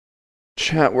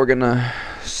Chat, we're gonna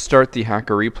start the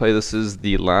hacker replay. This is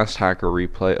the last hacker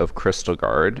replay of Crystal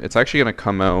Guard. It's actually gonna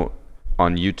come out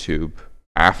on YouTube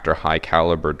after High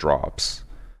Caliber drops.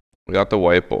 We got the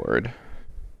whiteboard.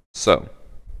 So,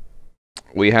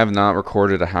 we have not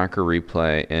recorded a hacker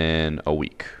replay in a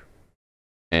week.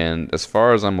 And as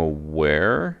far as I'm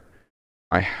aware,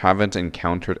 I haven't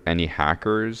encountered any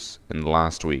hackers in the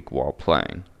last week while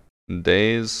playing.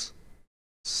 Days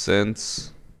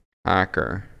since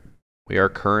hacker. We are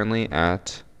currently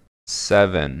at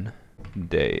 7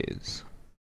 days.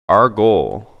 Our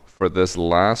goal for this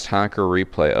last hacker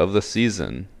replay of the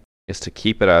season is to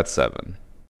keep it at 7.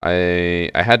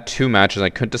 I had 2 matches. I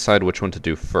couldn't decide which one to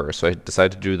do first, so I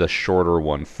decided to do the shorter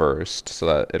one first so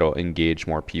that it'll engage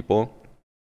more people.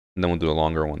 And then we'll do a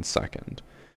longer one second.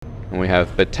 And we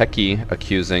have Biteki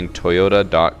accusing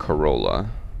Toyota.Corolla.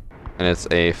 And it's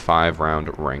a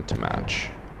 5-round ranked match.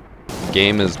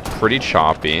 Game is pretty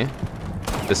choppy.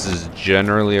 This is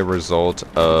generally a result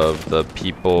of the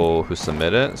people who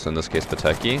submit it, so in this case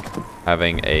Biteki,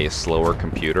 having a slower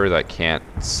computer that can't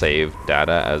save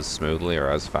data as smoothly or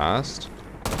as fast.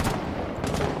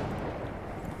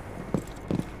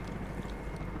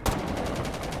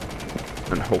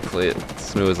 And hopefully it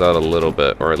smooths out a little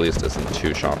bit, or at least isn't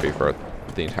too choppy for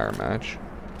the entire match.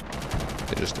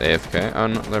 They just AFK. Oh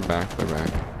no, they're back, they're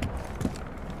back.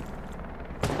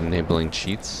 Enabling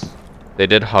cheats. They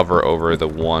did hover over the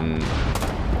one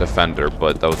defender,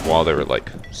 but that was while they were like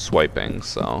swiping,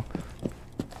 so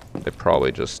they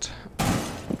probably just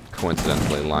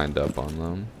coincidentally lined up on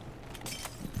them.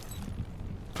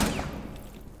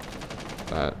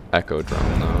 That echo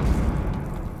drone though.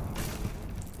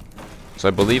 So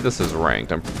I believe this is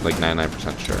ranked. I'm like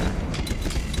 99% sure.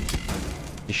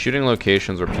 He's shooting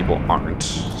locations where people aren't,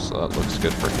 so that looks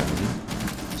good for him.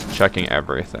 Just checking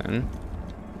everything.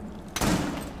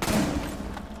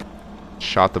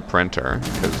 Shot the printer,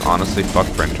 because honestly, fuck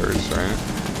printers, right?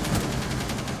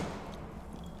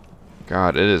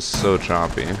 God, it is so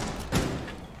choppy. I'm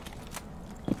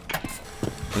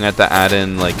gonna have to add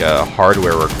in like a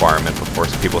hardware requirement before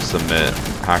people submit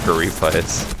hacker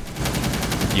replays.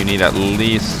 You need at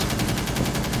least...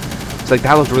 It's like,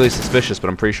 that looked really suspicious, but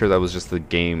I'm pretty sure that was just the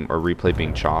game or replay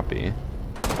being choppy.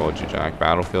 Told you, Jack.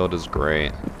 Battlefield is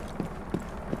great.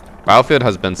 Battlefield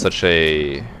has been such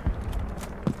a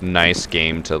nice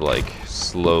game to like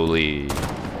slowly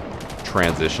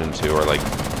transition to or like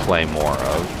play more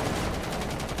of.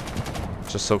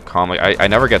 It's just so calm. Like, I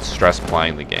never get stressed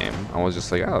playing the game. I was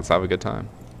just like, oh, let's have a good time.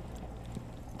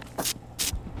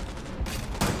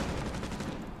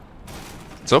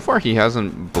 So far he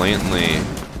hasn't blatantly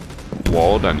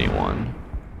walled anyone.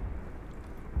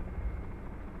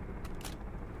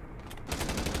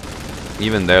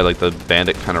 Even there, like, the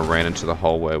bandit kind of ran into the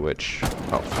hallway, which...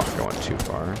 Oh, fuck, I went too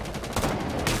far.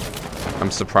 I'm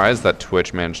surprised that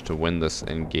Twitch managed to win this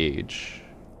engage.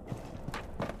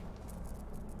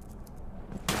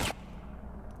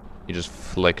 He just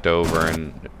flicked over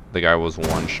and the guy was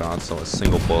one shot, so a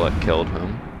single bullet killed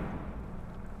him.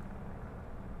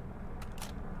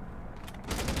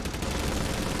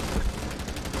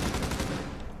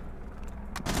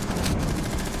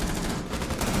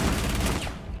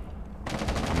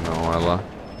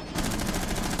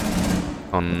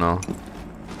 Oh no.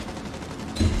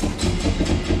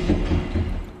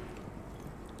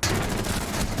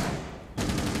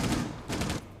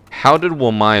 How did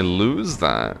Womai lose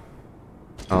that?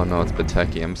 Oh no, it's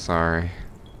Biteki, I'm sorry.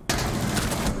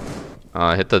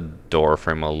 I hit the door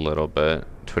frame a little bit.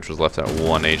 Twitch was left at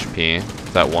 1 HP.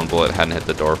 If that one bullet hadn't hit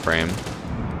the door frame.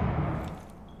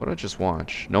 What did I just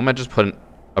watch? Nomad just put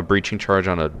a breaching charge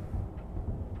on a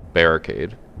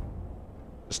barricade.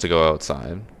 Just to go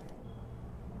outside.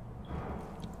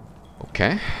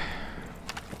 Okay.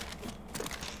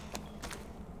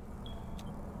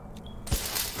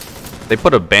 They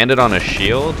put a bandit on a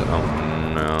shield?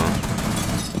 Oh no.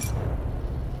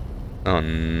 Oh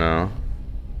no.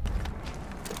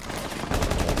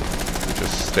 He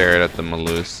just stared at the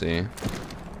Malusi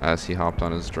as he hopped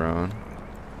on his drone.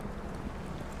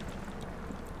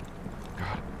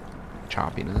 God.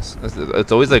 Choppiness.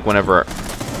 It's always like whenever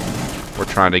we're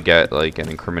trying to get like an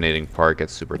incriminating part, it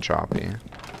gets super choppy.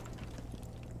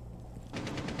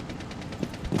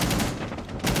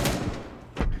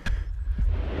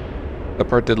 That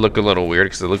part did look a little weird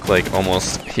because it looked like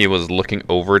almost he was looking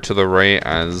over to the right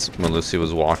as Malusi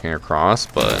was walking across,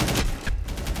 but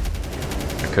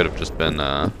it could have just been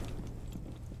a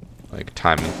like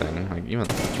timing thing. Like even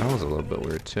that was a little bit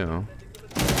weird too.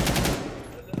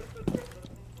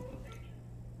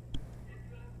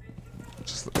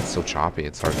 It's so choppy,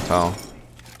 it's hard to tell.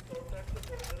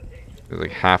 He's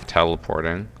like half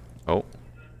teleporting. Oh.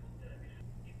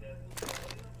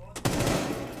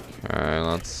 Okay,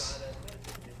 let's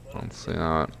see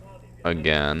that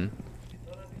again.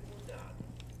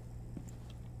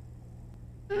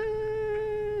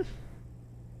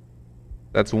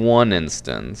 That's one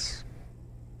instance.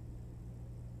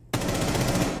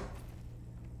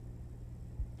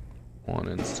 One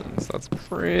instance. That's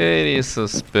pretty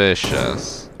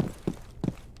suspicious.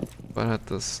 But at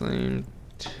the same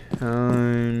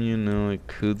time, you know, I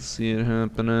could see it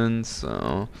happening,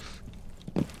 so...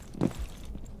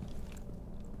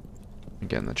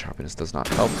 Again, the choppiness does not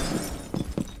help.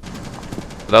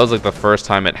 That was like the first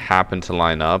time it happened to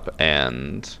line up,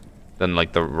 and then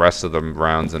like the rest of the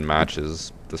rounds and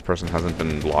matches, this person hasn't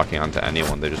been locking onto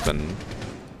anyone. They've just been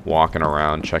walking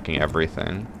around checking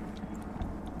everything.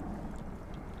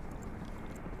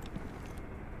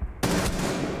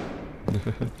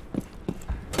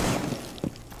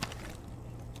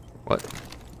 What?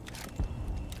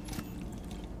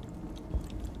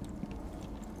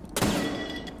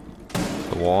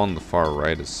 The wall on the far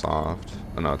right is soft.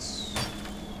 Oh no, it's...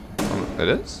 Oh, it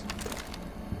is?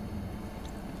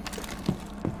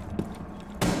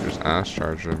 There's Ash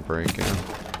Charger and break-in.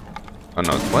 Oh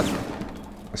no, what?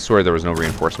 I swear there was no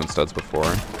reinforcement studs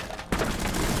before.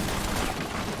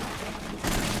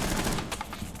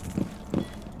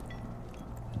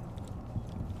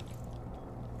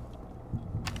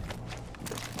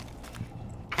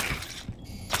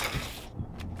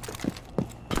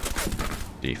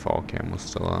 Default cam was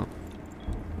still up.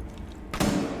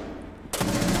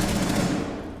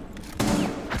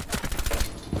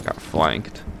 Got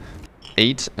flanked.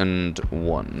 8 and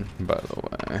 1, by the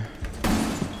way.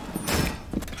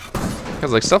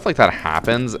 Because like stuff like that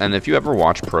happens, and if you ever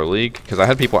watch Pro League, because I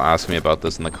had people ask me about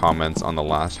this in the comments on the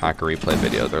last hacker replay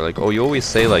video. They're like, "Oh, you always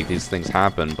say like these things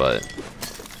happen, but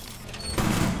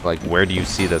like where do you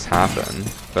see this happen?"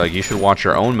 They're like, "You should watch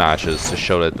your own matches to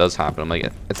show that it does happen." I'm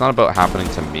like, it's not about happening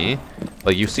to me.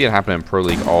 Like you see it happen in Pro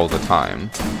League all the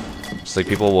time. Just like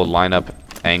people will line up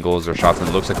angles or shots and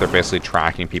it looks like they're basically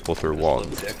tracking people through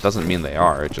walls. It doesn't mean they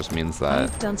are, it just means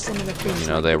that, you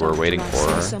know, they were waiting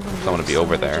for someone to be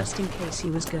over there. Just in case he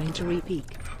was going to re-peek.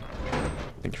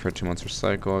 Thank you for 2 months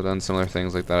recycle. I've done similar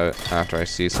things like that after I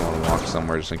see someone walk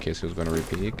somewhere just in case he was going to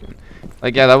re-peek. And,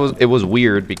 like, yeah, it was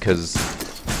weird because,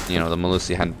 you know, the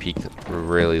Melusi hadn't peeked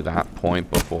really that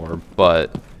point before,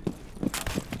 but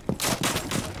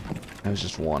it was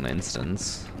just one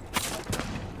instance.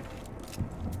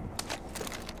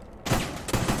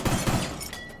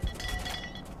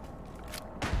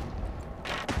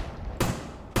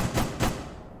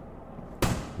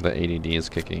 The ADD is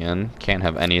kicking in. Can't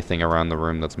have anything around the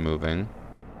room that's moving.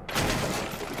 I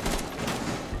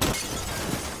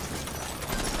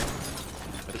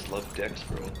just love Dex,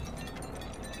 bro.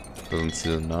 Doesn't see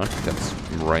the nook that's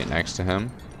right next to him.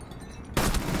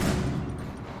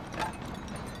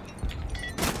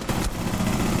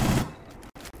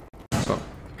 So,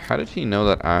 how did he know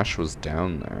that Ash was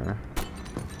down there?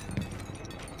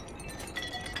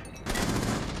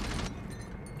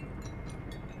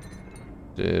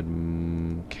 Did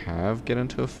Cav get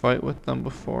into a fight with them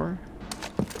before?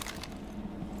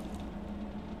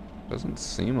 Doesn't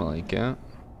seem like it.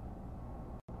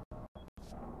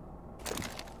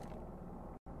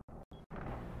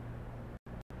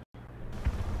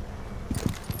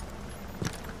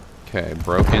 Okay,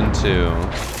 broke into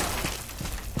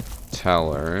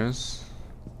Tellers.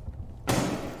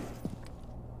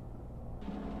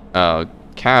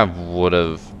 Cav would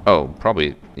have... Oh,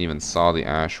 probably even saw the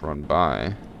Ash run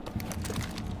by.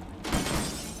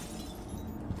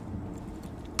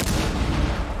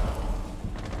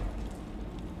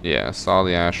 Yeah, saw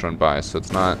the Ash run by, so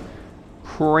it's not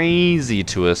crazy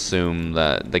to assume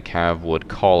that the Cav would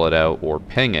call it out or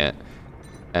ping it,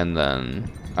 and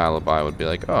then Alibi would be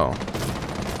like, oh.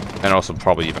 And also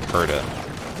probably even heard it,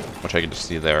 which I can just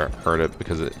see there, heard it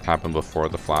because it happened before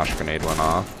the flash grenade went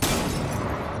off.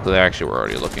 So they actually were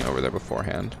already looking over there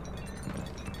beforehand.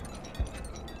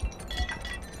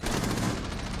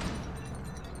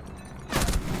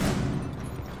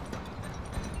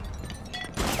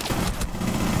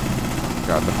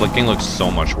 God, the flicking looks so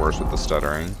much worse with the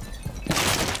stuttering.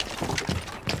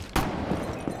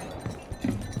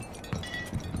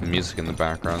 The music in the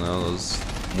background though, those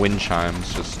wind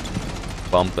chimes just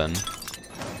bumping.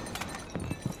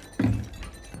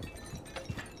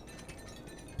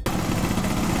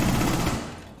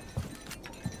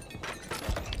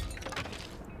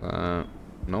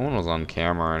 No one was on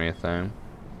camera or anything.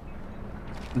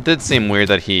 It did seem weird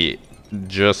that he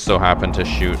just so happened to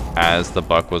shoot as the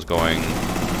buck was going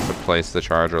to place the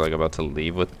charger, like about to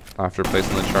leave with after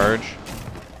placing the charge.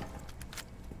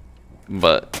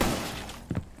 But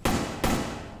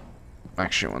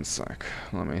actually, one sec.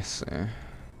 Let me see.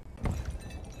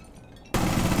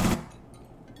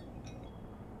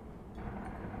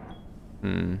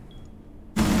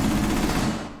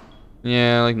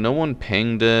 Yeah, like no one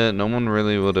pinged it. No one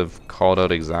really would have called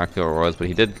out exactly where it was, but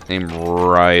he did aim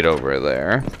right over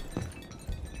there.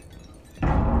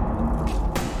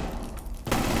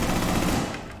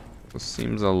 This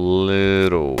seems a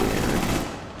little weird.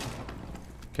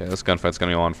 Okay, this gunfight's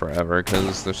gonna go on forever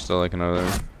because there's still like another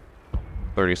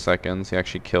 30 seconds. He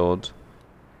actually killed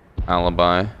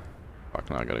Alibi. Fuck,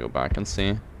 now I gotta go back and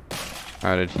see.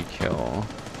 How did he kill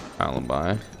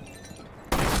Alibi?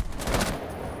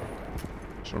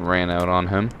 Just ran out on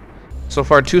him. So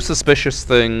far, 2 suspicious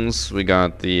things. We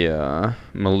got the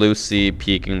Malusi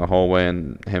peeking the hallway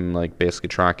and him like basically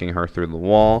tracking her through the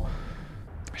wall.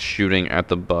 Shooting at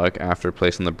the buck after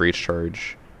placing the breach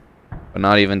charge. But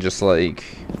not even just like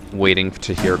waiting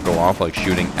to hear it go off, like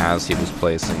shooting as he was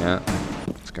placing it.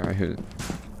 This guy who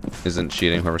isn't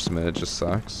cheating, whoever submitted, just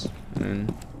sucks. I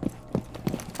mean,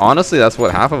 honestly, that's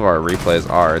what half of our replays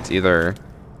are. It's either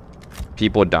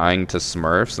people dying to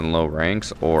smurfs in low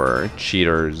ranks or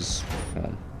cheaters,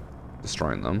 well,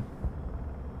 destroying them.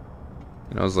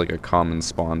 You know, it's like a common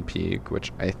spawn peak,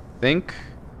 which I think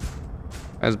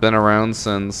has been around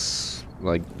since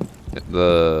like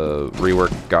the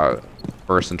rework got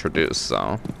first introduced,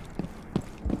 so.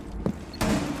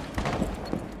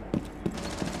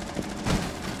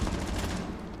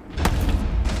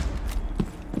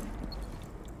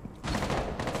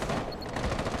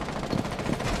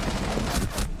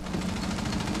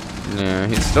 Yeah,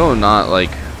 he's still not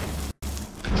like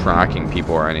tracking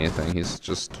people or anything. He's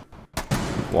just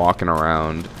walking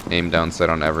around, aim down sight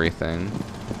on everything.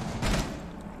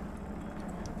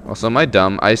 Also, am I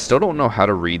dumb? I still don't know how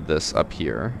to read this up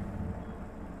here.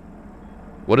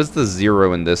 What does the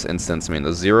 0 in this instance mean?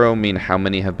 Does 0 mean how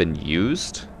many have been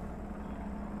used?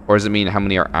 Or does it mean how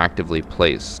many are actively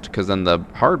placed? Because then the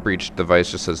hard breach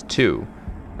device just says 2.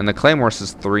 And the claymore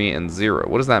says 3 and 0.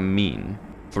 What does that mean?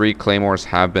 3 claymores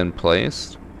have been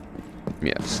placed?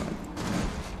 Yes.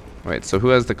 Wait, so who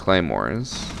has the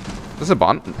claymores? This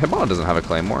Hibana doesn't have a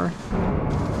claymore.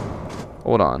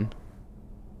 Hold on.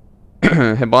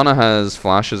 Hibana has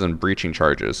flashes and breaching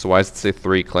charges, so why does it say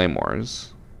 3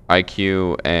 claymores?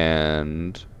 IQ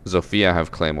and Zofia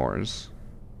have claymores.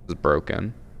 This is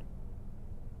broken.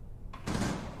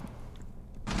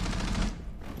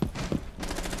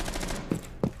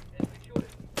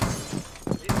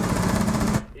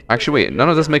 Actually, wait, none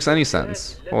of this makes any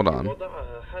sense. Hold on.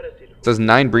 It says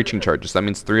 9 breaching charges, that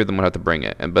means 3 of them would have to bring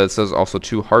it. But it says also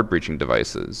 2 hard breaching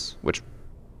devices, which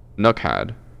Nook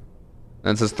had.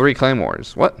 And it says 3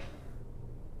 claymores. What?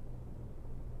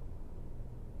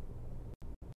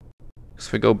 So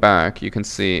if we go back, you can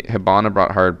see Hibana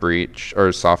brought hard breach,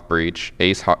 or soft breach.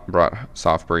 Ace brought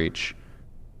soft breach.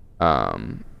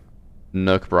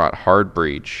 Nook brought hard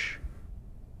breach.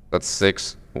 That's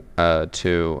 6,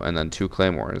 2, and then 2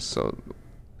 claymores. So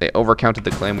they overcounted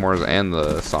the claymores and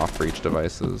the soft breach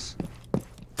devices.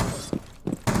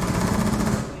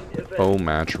 Oh,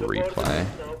 match replay.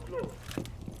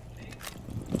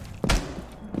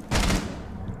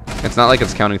 It's not like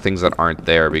it's counting things that aren't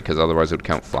there, because otherwise it would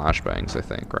count flashbangs, I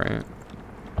think, right?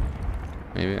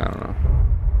 Maybe, I don't know.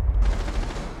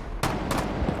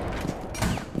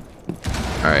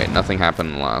 Alright, nothing happened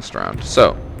in the last round.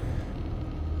 So,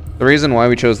 the reason why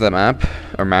we chose that map,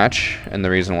 or match, and the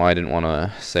reason why I didn't want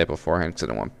to say it beforehand, because I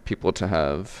didn't want people to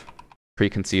have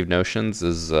preconceived notions,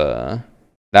 is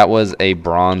that was a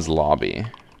bronze lobby.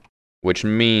 Which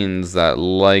means that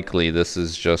likely this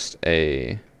is just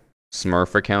a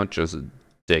Smurf account just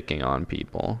dicking on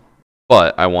people.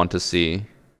 But I want to see...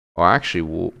 Oh,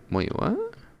 actually, wait,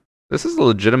 what? This is a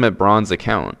legitimate bronze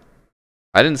account.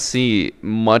 I didn't see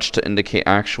much to indicate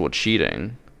actual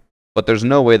cheating. But there's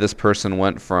no way this person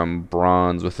went from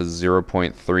bronze with a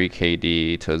 0.3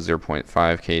 KD to 0.5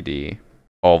 KD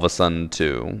all of a sudden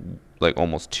to like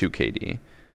almost 2 KD.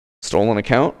 Stolen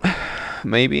account?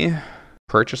 Maybe.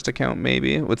 Purchased account,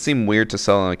 maybe. It would seem weird to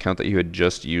sell an account that you had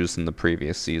just used in the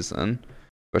previous season,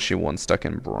 especially one stuck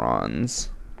in bronze.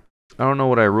 I don't know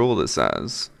what I rule this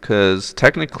as, because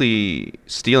technically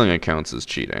stealing accounts is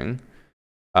cheating.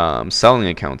 Selling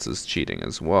accounts is cheating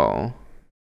as well,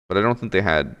 but I don't think they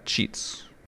had cheats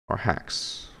or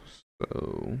hacks.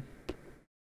 So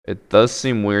it does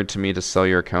seem weird to me to sell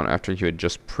your account after you had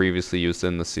just previously used it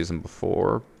in the season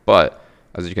before, but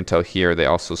as you can tell here, they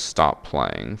also stopped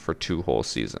playing for 2 whole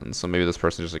seasons. So maybe this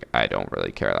person is just like, I don't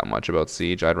really care that much about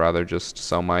Siege. I'd rather just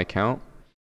sell my account.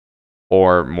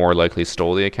 or more likely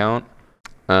stole the account.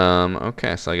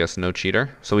 Okay, so I guess no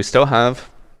cheater. So we still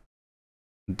have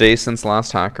day since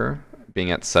last hacker being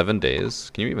at 7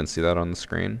 days. Can you even see that on the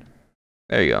screen?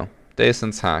 There you go. Day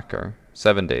since hacker,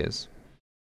 7 days.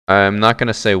 I'm not going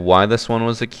to say why this one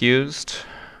was accused.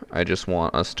 I just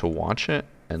want us to watch it,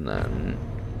 and then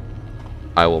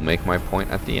I will make my point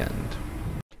at the end.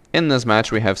 In this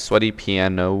match, we have Sweaty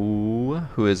Piano,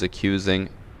 who is accusing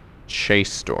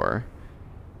Chase Store,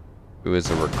 who is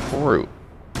a recruit.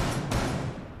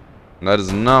 That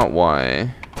is not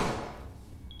why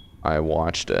I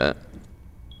watched it. At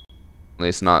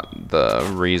least not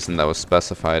the reason that was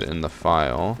specified in the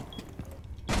file.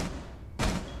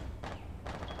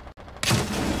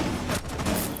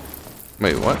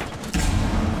 Wait, what?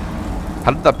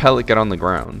 How did that pellet get on the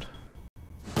ground?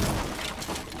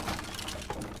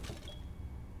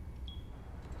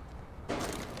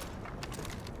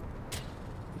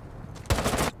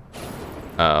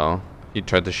 Oh, he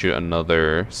tried to shoot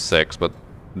another 6, but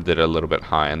did it a little bit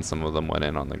high, and some of them went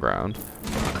in on the ground.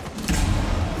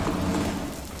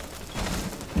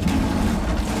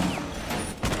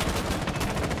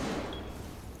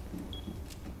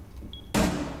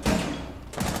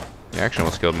 He actually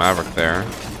almost killed Maverick there.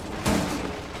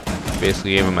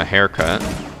 Basically gave him a haircut.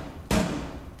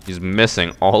 He's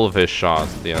missing all of his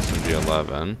shots with the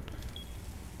SMG-11.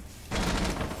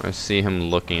 I see him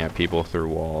looking at people through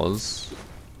walls.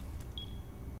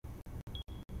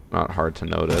 Not hard to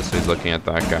notice. He's looking at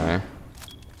that guy.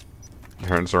 He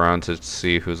turns around to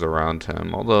see who's around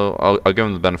him. Although, I'll give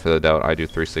him the benefit of the doubt. I do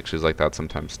 360s like that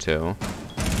sometimes too.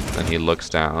 Then he looks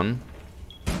down.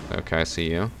 Okay, I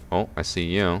see you. Oh, I see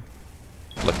you.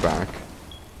 Look back.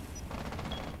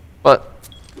 But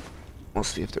we'll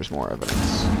see if there's more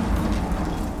evidence.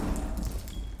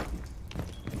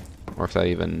 Or if that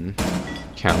even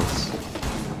counts.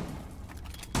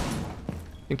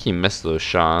 I think he missed those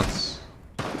shots.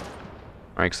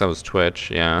 Alright, because that was Twitch,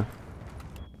 yeah.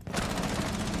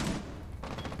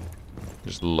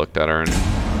 Just looked at her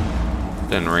and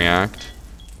didn't react.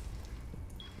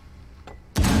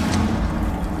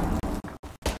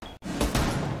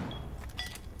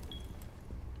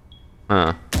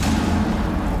 Huh.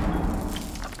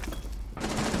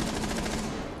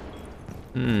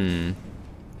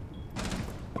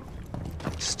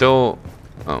 Still...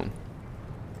 Oh.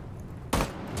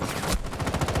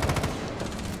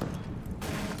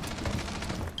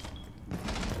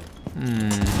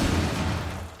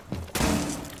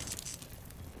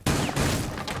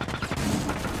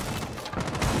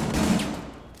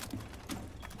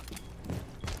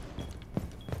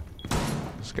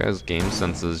 This guy's game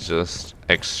sense is just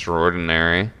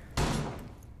extraordinary.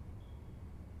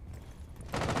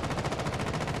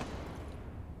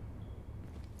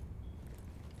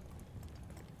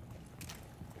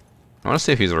 I want to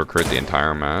see if he's a recruit the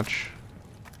entire match.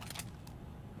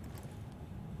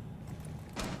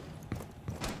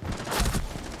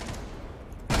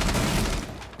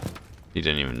 He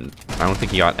didn't even... I don't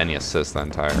think he got any assists that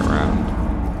entire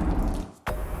round.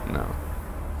 No.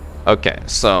 Okay,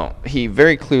 so he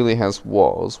very clearly has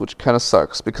walls, which kind of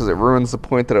sucks because it ruins the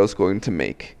point that I was going to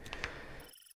make.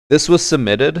 This was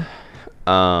submitted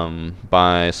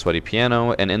by Sweaty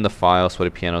Piano, and in the file,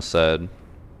 Sweaty Piano said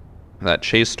that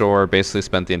Chase Store basically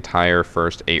spent the entire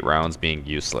first 8 rounds being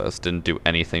useless, didn't do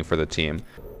anything for the team.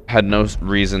 Had no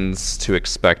reasons to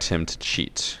expect him to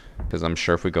cheat. Because I'm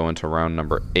sure if we go into round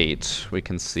number 8, we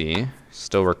can see,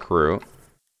 still recruit,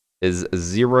 is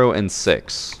 0 and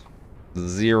 6.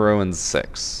 0 and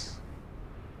 6.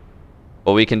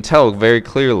 But we can tell very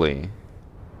clearly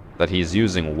that he's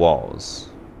using walls.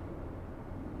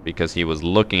 Because he was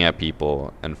looking at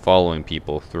people and following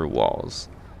people through walls.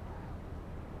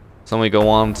 So then we go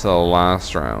on to the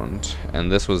last round,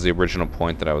 and this was the original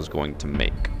point that I was going to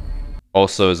make.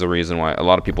 Also is the reason why a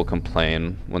lot of people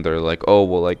complain when they're like, oh,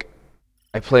 well, like,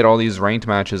 I played all these ranked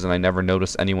matches and I never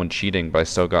noticed anyone cheating, but I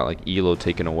still got, like, elo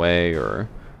taken away or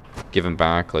given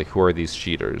back. Like, who are these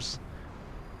cheaters?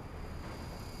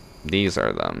 These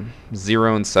are them.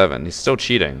 0 and 7. He's still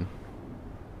cheating.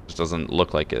 Just doesn't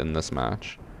look like it in this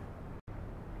match.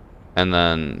 And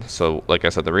then, so, like I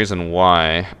said, the reason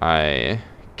why I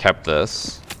kept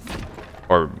this,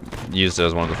 or used it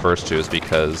as one of the first two, is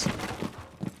because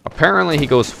apparently he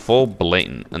goes full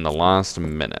blatant in the last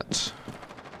minute.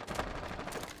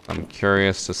 I'm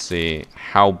curious to see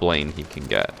how blatant he can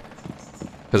get.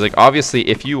 Because, like, obviously,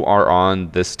 if you are on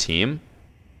this team,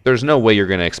 there's no way you're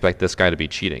going to expect this guy to be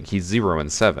cheating. He's 0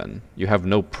 and 7. You have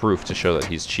no proof to show that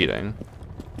he's cheating.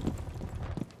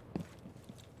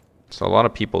 So a lot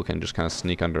of people can just kind of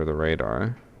sneak under the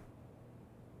radar.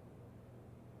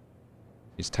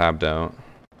 He's tabbed out.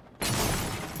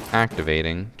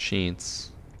 Activating.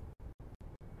 Cheats.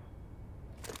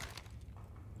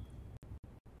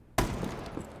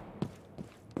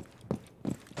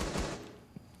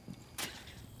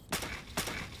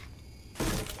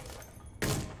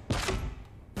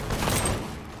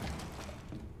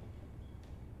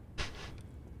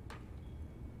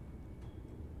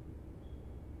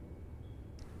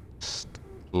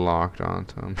 Locked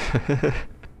onto him.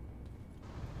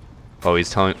 Oh,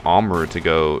 he's telling Amru to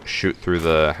go shoot through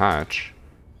the hatch.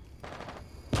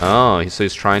 Oh, so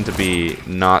he's trying to be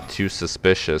not too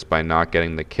suspicious by not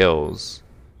getting the kills.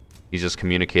 He's just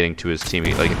communicating to his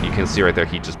teammate. Like, you can see right there,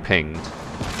 he just pinged.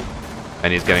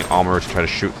 And he's getting Amru to try to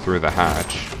shoot through the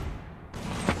hatch.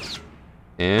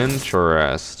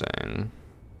 Interesting.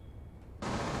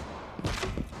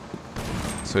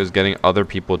 So he's getting other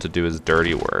people to do his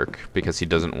dirty work because he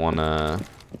doesn't want to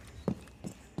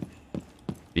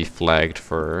be flagged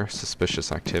for suspicious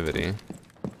activity.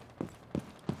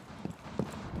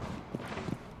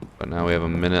 But now we have a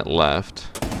minute left.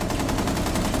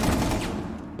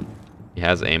 He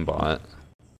has Aimbot.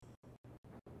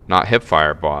 Not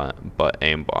Hipfire bot, but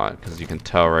Aimbot, because you can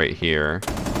tell right here,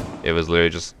 it was literally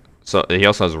just... So he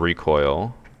also has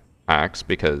recoil hacks,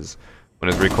 because when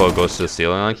his recoil goes to the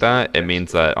ceiling like that, it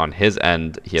means that on his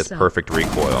end, he has perfect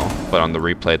recoil, but on the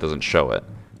replay, it doesn't show it.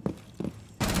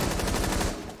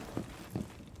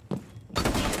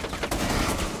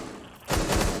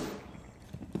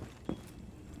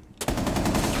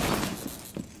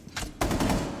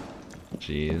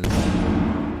 Jeez.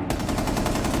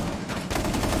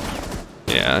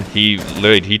 Yeah,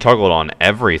 he toggled on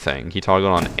everything. He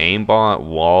toggled on aimbot,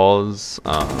 walls,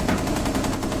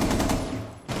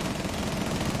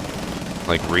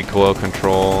 like recoil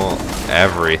control,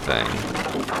 everything.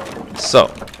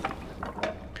 So,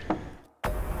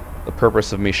 the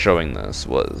purpose of me showing this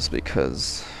was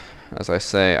because, as I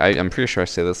say, I'm pretty sure I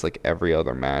say this like every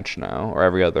other match now, or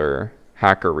every other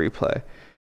hacker replay.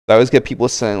 I always get people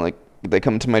saying, like, they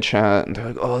come to my chat and they're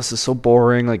like, oh, this is so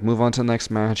boring, like, move on to the next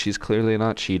match, he's clearly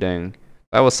not cheating.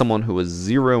 That was someone who was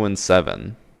 0-7,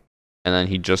 and then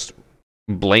he just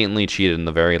blatantly cheated in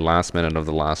the very last minute of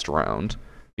the last round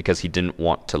because he didn't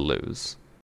want to lose.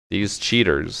 These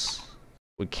cheaters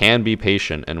can be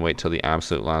patient and wait till the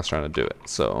absolute last round to do it,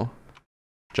 so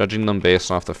judging them based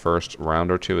off the first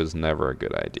round or two is never a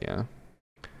good idea.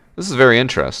 This is very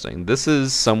interesting. This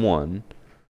is someone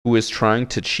who is trying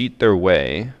to cheat their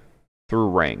way through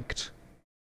ranked,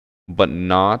 but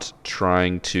not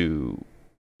trying to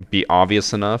be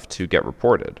obvious enough to get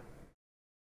reported.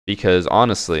 Because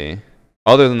honestly,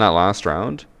 other than that last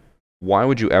round, why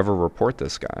would you ever report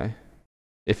this guy?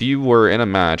 If you were in a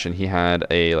match and he had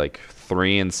a like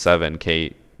 3-7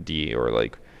 KD or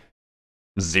like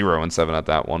 0-7 at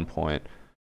that one point,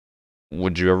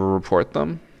 would you ever report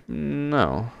them?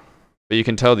 No. But you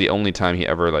can tell the only time he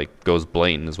ever like goes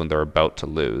blatant is when they're about to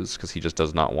lose, because he just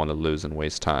does not want to lose and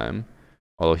waste time.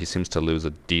 Although he seems to lose a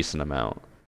decent amount.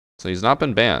 So he's not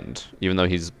been banned, even though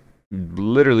he's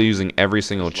literally using every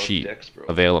single cheat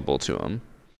available to him.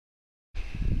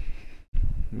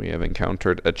 We have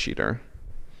encountered a cheater.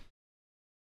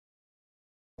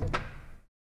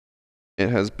 It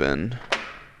has been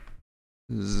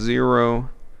 0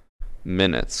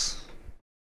 minutes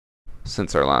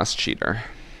since our last cheater.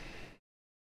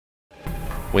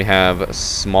 We have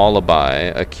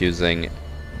Smolabai accusing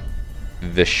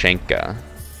Vishenka.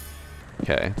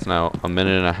 Okay, it's now a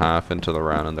minute and a half into the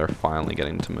round and they're finally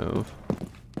getting to move.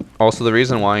 Also, the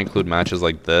reason why I include matches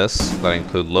like this, that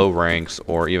include low ranks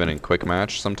or even in quick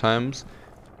match sometimes,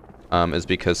 is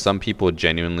because some people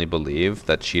genuinely believe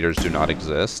that cheaters do not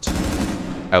exist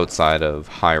outside of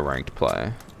high ranked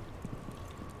play.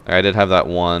 I did have that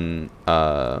one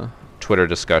Twitter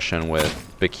discussion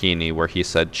with Bikini where he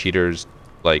said cheaters,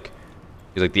 like,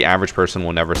 he's like, the average person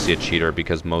will never see a cheater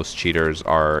because most cheaters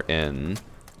are in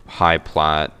high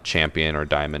plat, champion, or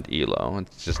diamond elo.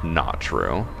 It's just not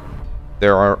true.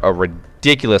 There are a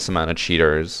ridiculous amount of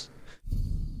cheaters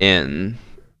in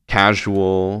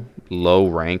casual, low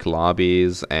rank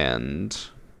lobbies and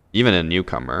even in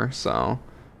newcomer, so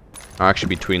I'll actually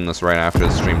be tweeting this right after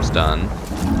the stream's done.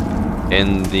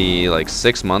 In the like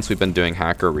 6 months we've been doing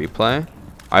hacker replay,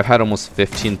 I've had almost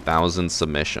 15,000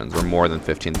 submissions, or more than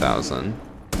 15,000.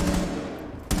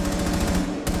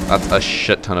 That's a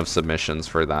shit ton of submissions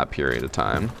for that period of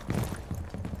time.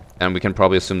 And we can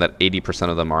probably assume that 80%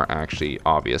 of them are actually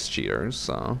obvious cheaters,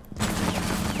 so.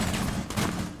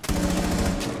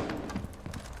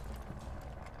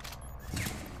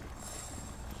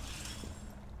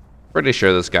 Pretty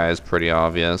sure this guy is pretty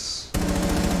obvious.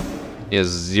 He has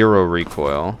 0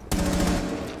 recoil.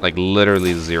 Like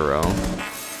literally 0.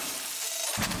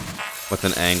 With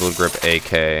an angled grip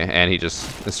AK, and he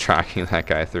just is tracking that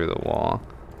guy through the wall.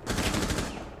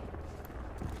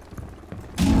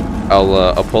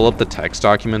 I'll pull up the text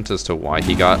document as to why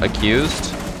he got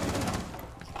accused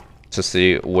to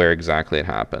see where exactly it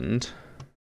happened.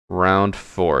 Round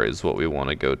 4 is what we want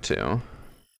to go to.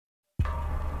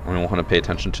 And we want to pay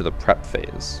attention to the prep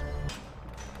phase.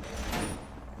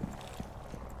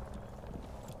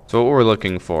 So what we're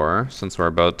looking for, since we're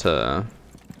about to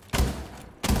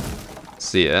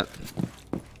see it,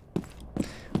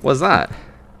 was that.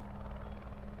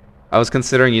 I was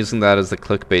considering using that as the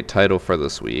clickbait title for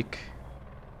this week,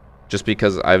 just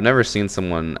because I've never seen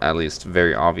someone at least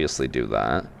very obviously do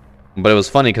that. But it was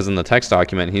funny because in the text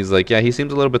document, he's like, yeah, he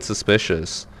seemed a little bit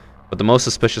suspicious. But the most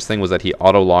suspicious thing was that he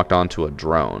auto-locked onto a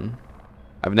drone.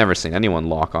 I've never seen anyone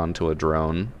lock onto a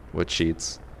drone with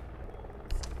cheats.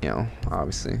 You know,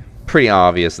 obviously. Pretty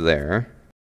obvious there.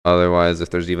 Otherwise, if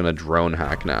there's even a drone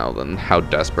hack now, then how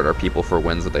desperate are people for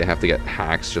wins that they have to get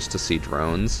hacks just to see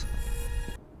drones?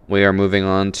 We are moving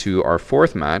on to our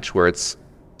 4th match, where it's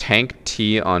Tank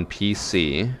T on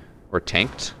PC, or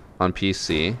Tanked on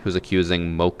PC, who's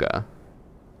accusing Mocha.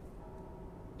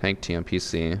 Tank T on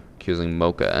PC, accusing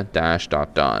Mocha, ..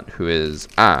 who is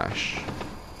Ash.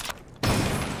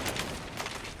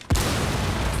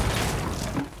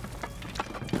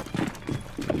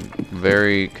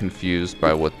 Very confused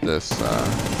by what this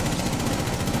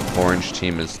orange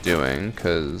team is doing,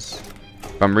 because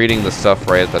if I'm reading the stuff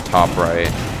right at the top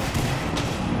right,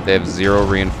 they have 0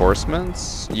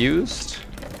 reinforcements used,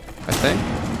 I think.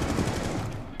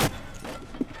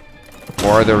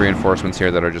 Or are there reinforcements here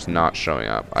that are just not showing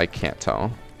up? I can't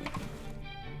tell.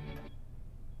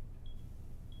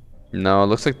 No, it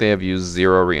looks like they have used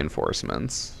 0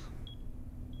 reinforcements.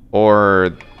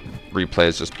 Or replay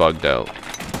is just bugged out.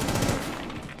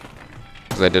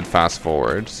 Because I did fast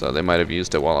forward, so they might have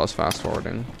used it while I was fast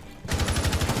forwarding.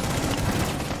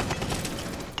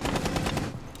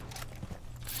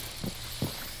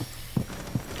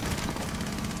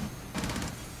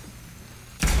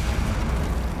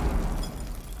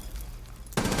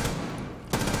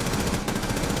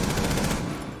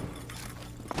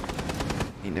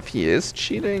 I mean, if he is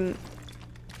cheating,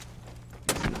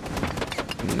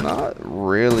 not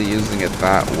really using it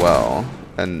that well,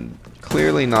 and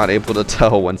clearly not able to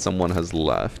tell when someone has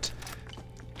left.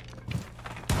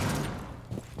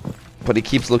 But he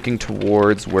keeps looking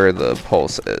towards where the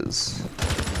pulse is.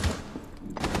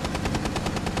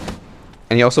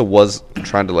 And he also was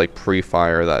trying to like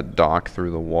pre-fire that dock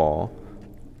through the wall.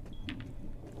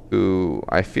 Who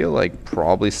I feel like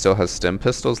probably still has stim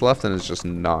pistols left and is just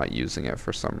not using it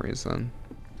for some reason.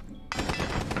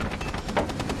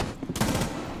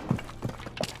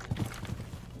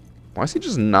 Why is he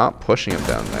just not pushing him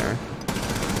down there?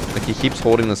 Like, he keeps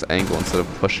holding this angle instead of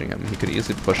pushing him. He could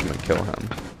easily push him and kill him.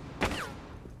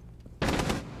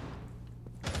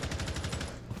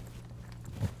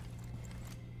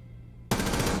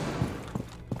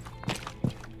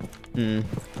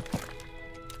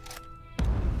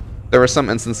 There were some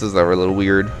instances that were a little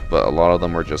weird, but a lot of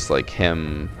them were just like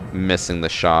him missing the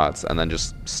shots and then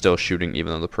just still shooting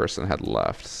even though the person had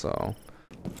left, so...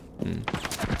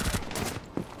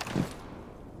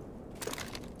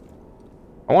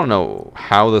 I want to know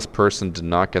how this person did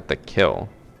not get the kill.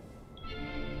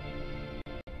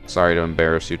 Sorry to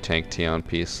embarrass you, Tank T on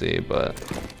PC, but...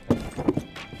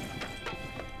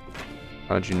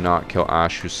 how did you not kill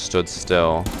Ash, who stood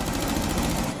still?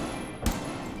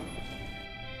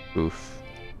 Oof.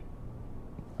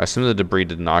 I assume the debris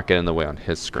did not get in the way on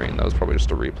his screen. That was probably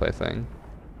just a replay thing.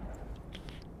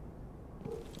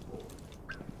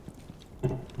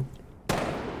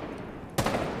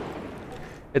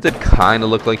 It did kind of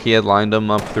look like he had lined him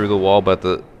up through the wall, but at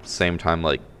the same time,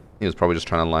 like, he was probably just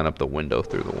trying to line up the window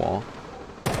through the wall.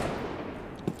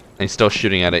 And he's still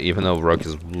shooting at it even though Rook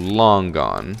is long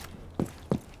gone.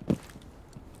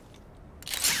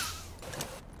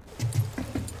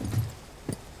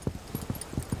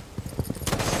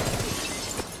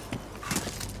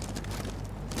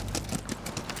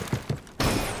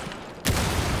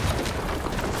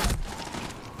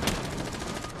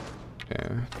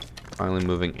 Finally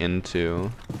moving into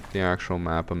the actual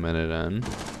map a minute in.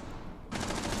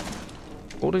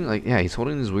 Holding, like, yeah, he's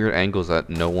holding these weird angles that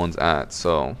no one's at,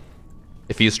 so...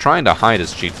 if he's trying to hide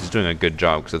his cheats, he's doing a good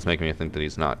job, because it's making me think that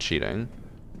he's not cheating.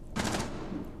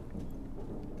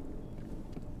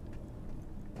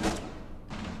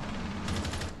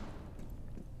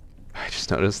 I just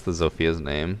noticed the Zophia's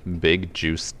name. Big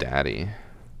Juice Daddy.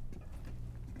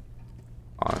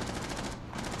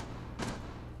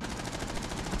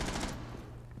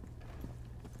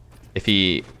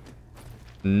 he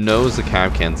knows the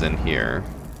Capcan's in here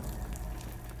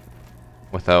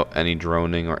without any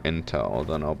droning or intel,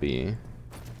 then I'll be...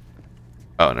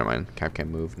 Oh, never mind. Capcan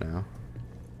moved now.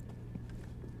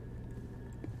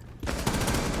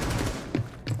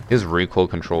 His recoil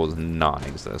control is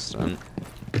non-existent.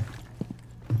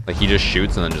 Like, he just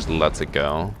shoots and then just lets it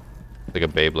go. Like a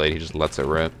Beyblade, he just lets it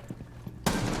rip.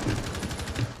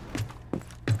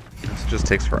 This just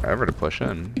takes forever to push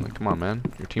in. Like, come on, man.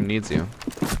 Your team needs you.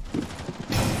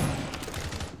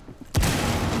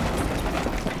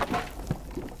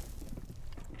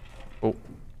 Oh.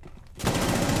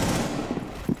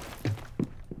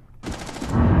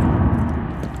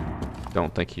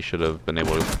 Don't think he should have been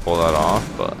able to pull that off,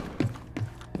 but...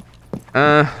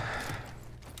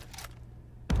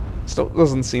 Still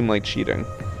doesn't seem like cheating.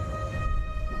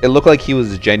 It looked like he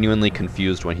was genuinely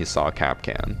confused when he saw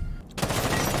Capcan.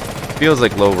 Feels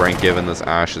like low rank given this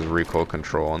Ash's recoil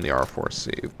control on the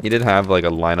R4C. He did have like a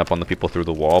lineup on the people through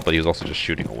the wall, but he was also just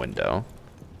shooting a window.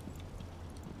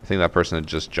 I think that person had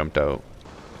just jumped out,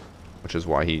 which is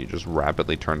why he just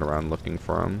rapidly turned around looking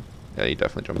for him. Yeah, he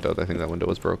definitely jumped out. I think that window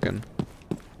was broken.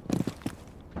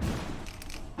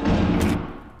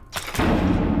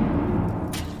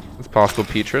 It's possible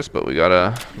Petrus, but we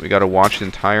gotta watch the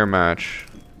entire match.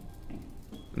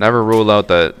 Never rule out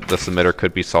that the submitter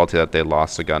could be salty that they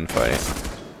lost a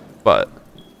gunfight, but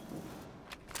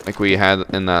like we had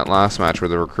in that last match where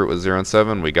the recruit was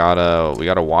 0-7, we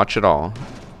gotta watch it all,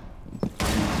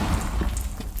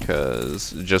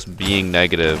 because just being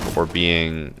negative or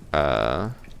being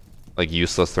like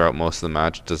useless throughout most of the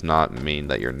match does not mean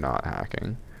that you're not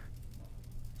hacking.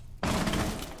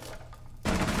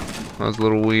 That was a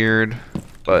little weird,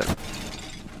 but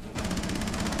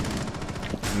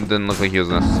it didn't look like he was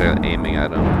necessarily aiming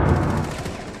at him.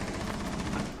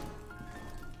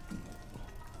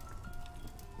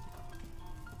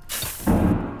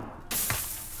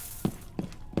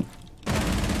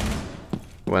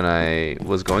 When I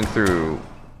was going through,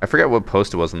 I forget what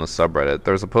post it was on the subreddit.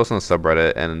 There was a post on the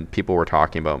subreddit and people were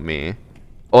talking about me.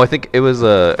 Oh, I think it was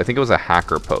a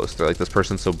hacker post. They're like, this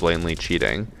person's so blatantly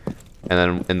cheating. And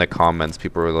then in the comments,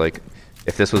 people were like,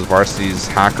 if this was Varsity's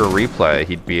hacker replay,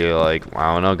 he'd be like,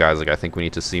 I don't know, guys, like, I think we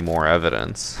need to see more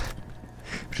evidence.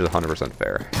 Which is 100%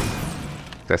 fair.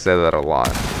 I say that a lot.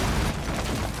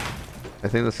 I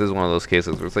think this is one of those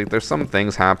cases where it's like, there's some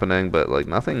things happening, but like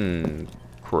nothing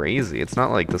crazy. It's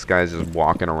not like this guy's just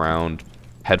walking around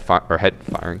headshot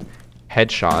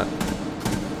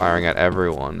firing at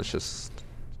everyone. It's just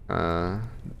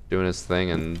doing his thing,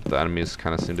 and the enemies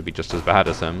kind of seem to be just as bad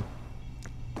as him.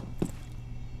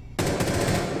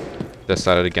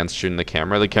 Decided against shooting the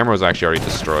camera. The camera was actually already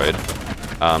destroyed.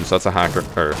 So that's a hacker,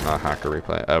 or not a hacker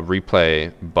replay. A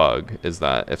replay bug is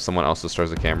that if someone else destroys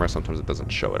the camera, sometimes it doesn't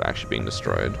show it actually being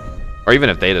destroyed. Or even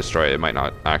if they destroy it, it might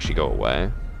not actually go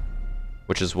away.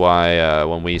 Which is why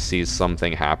when we see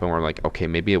something happen, we're like, okay,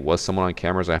 maybe it was someone on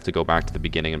cameras. I have to go back to the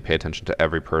beginning and pay attention to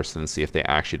every person and see if they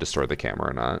actually destroyed the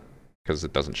camera or not. Because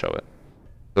it doesn't show it.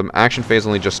 The action phase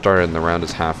only just started and the round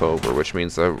is half over, which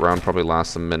means the round probably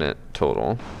lasts a minute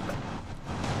total.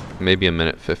 Maybe a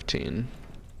minute 15.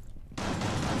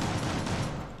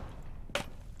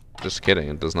 Just kidding,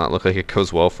 it does not look like it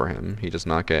goes well for him. He does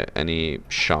not get any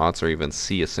shots or even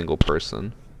see a single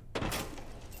person.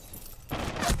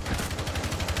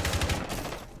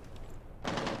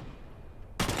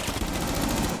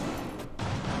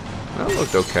 That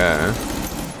looked okay.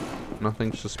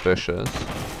 Nothing suspicious.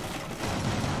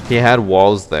 He had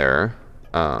walls there.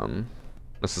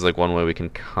 This is like one way we can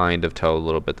kind of tell a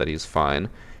little bit that he's fine.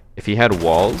 If he had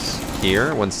walls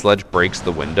here, when Sledge breaks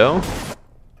the window,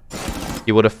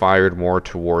 he would have fired more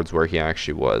towards where he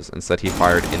actually was. Instead, he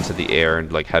fired into the air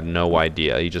and like had no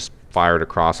idea. He just fired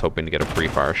across, hoping to get a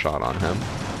pre-fire shot on him.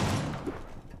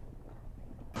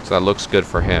 So that looks good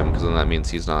for him, because then that means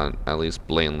he's not at least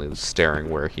blatantly staring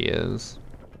where he is.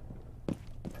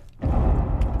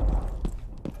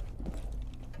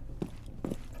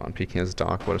 On peeking his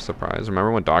Doc, what a surprise.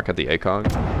 Remember when Doc had the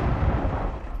ACOG?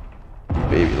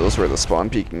 Baby, those were the spawn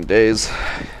peeking days.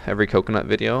 Every coconut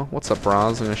video. What's up,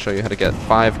 Roz? I'm going to show you how to get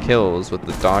 5 kills with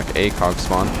the Doc ACOG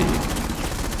spawn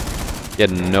peek. He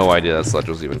had no idea that Sledge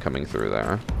was even coming through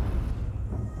there.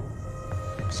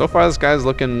 So far, this guy's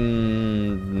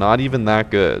looking not even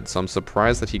that good, so I'm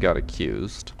surprised that he got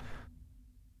accused.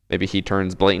 Maybe he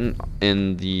turns blatant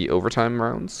in the overtime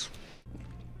rounds.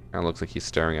 Kind of looks like he's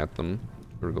staring at them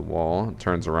through the wall.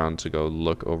 Turns around to go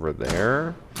look over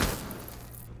there.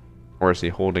 Or is he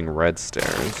holding red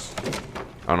stairs?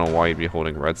 I don't know why he'd be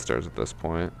holding red stairs at this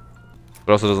point.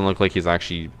 But also doesn't look like he's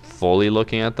actually fully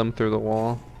looking at them through the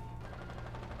wall.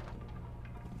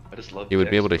 I just love He would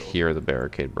be Dex, able to bro. hear the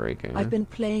barricade breaking. I've been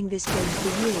playing this game for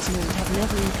years and have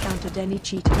never encountered any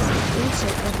cheaters. Also,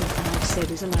 everything I've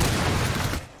said is a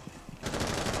lie.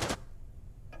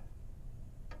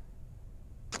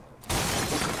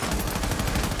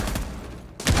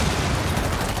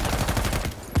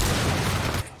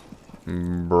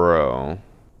 Bro.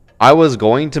 I was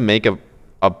going to make a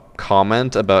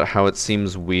comment about how it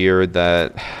seems weird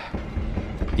that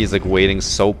he's like waiting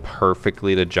so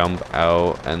perfectly to jump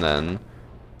out and then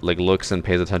like looks and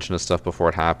pays attention to stuff before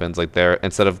it happens. Like there,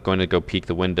 instead of going to go peek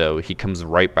the window, he comes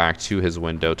right back to his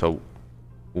window to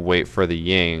wait for the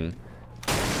ying,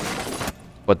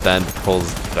 but then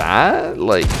pulls that?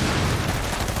 Like,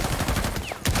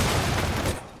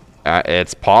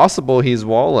 it's possible he's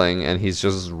walling and he's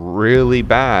just really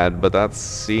bad, but that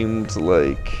seemed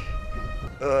like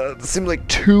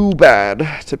too bad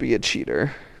to be a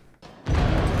cheater.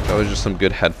 That was just some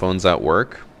good headphones at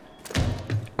work.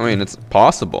 I mean, it's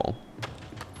possible.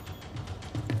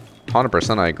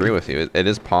 100% I agree with you. It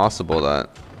is possible that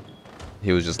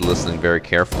he was just listening very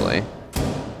carefully.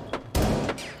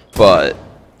 But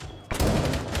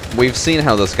we've seen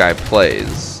how this guy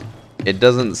plays. It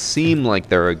doesn't seem like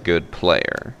they're a good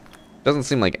player. It doesn't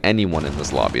seem like anyone in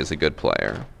this lobby is a good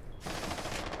player.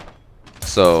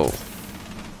 So,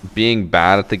 being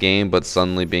bad at the game but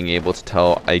suddenly being able to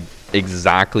tell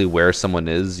exactly where someone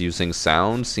is using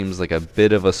sound seems like a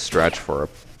bit of a stretch for a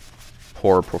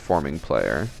poor performing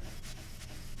player.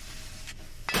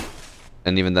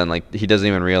 And even then, like, he doesn't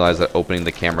even realize that opening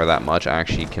the camera that much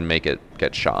actually can make it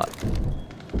get shot.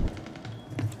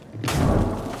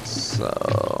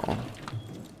 So,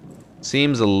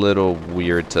 seems a little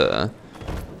weird to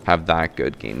have that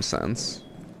good game sense.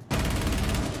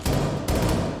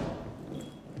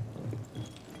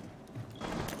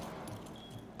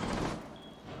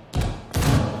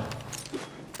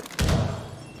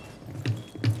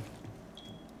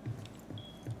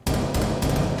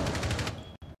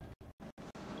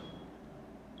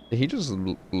 Did he just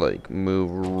like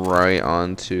move right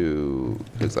onto,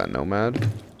 who's that, Nomad?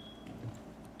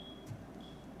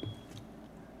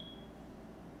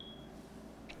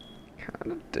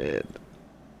 Kinda did.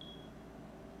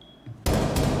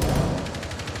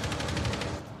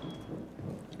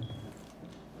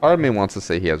 Part of me wants to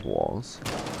say he has walls.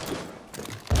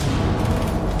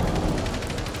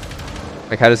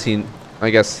 Like, how does he, I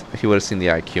guess he would have seen the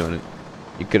IQ and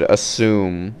you could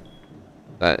assume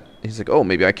that he's like, oh,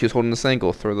 maybe IQ's holding this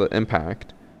angle, throw the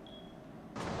impact.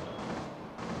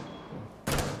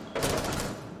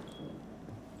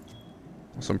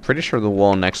 So I'm pretty sure the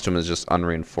wall next to him is just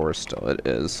unreinforced still. It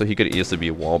is. So he could easily be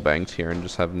wall banked here and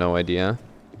just have no idea.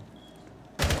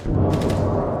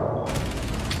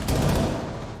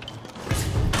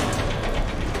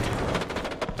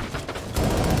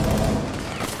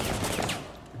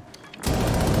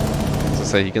 So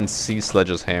say he can see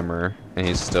Sledge's hammer and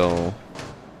he's still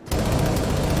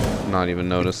not even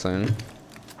noticing.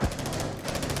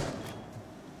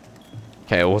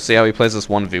 Okay, we'll see how he plays this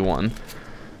 1v1.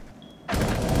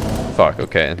 Fuck,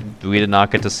 okay. We did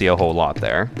not get to see a whole lot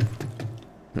there.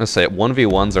 Let's say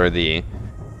 1v1s are the,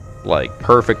 like,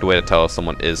 perfect way to tell if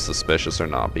someone is suspicious or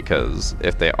not, because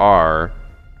if they are,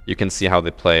 you can see how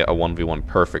they play a 1v1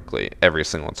 perfectly every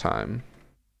single time.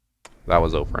 That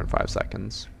was over in 5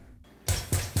 seconds.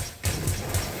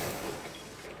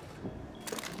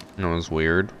 It was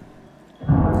weird.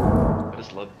 I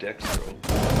just love Dex, bro.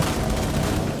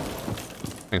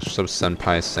 Thanks for sub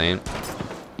Senpai Saint.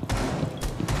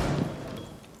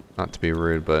 Not to be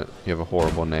rude, but you have a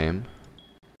horrible name.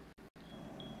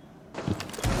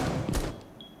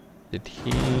 Did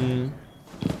he...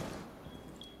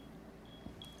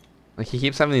 Like, he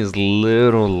keeps having these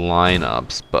little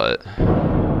lineups, but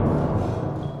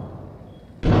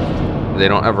they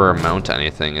don't ever amount to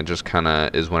anything. It just kind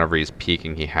of is whenever he's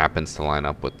peeking, he happens to line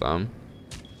up with them.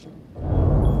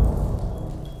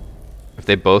 If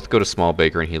they both go to Small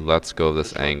Baker and he lets go of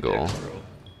this angle...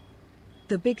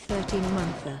 The big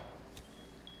 13-monther.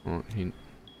 Well,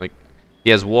 he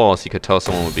has walls, he could tell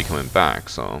someone would be coming back,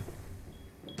 so...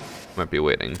 Might be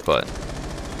waiting, but...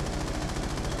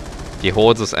 He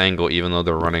holds this angle even though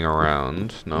they're running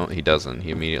around. No, he doesn't. He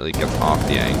immediately gets off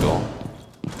the angle.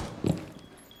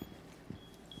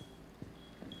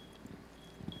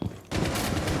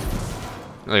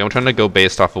 Like, I'm trying to go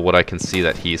based off of what I can see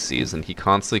that he sees, and he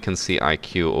constantly can see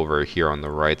IQ over here on the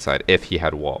right side if he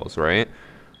had walls, right?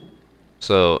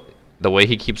 So, the way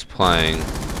he keeps playing,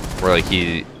 where like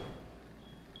he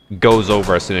goes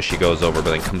over as soon as she goes over,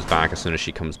 but then comes back as soon as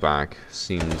she comes back,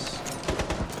 seems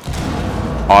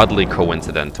oddly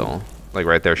coincidental. Like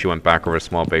right there, she went back over to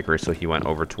Small Bakery, so he went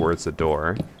over towards the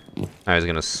door. Now he's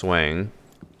gonna swing.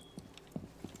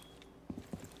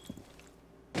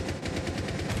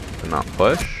 And not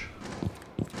push.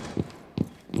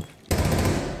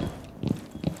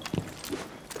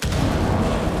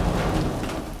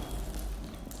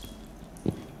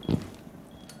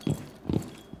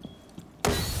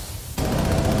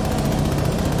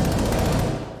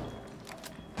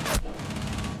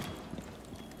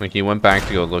 Like, he went back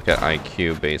to go look at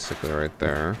IQ, basically, right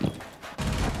there.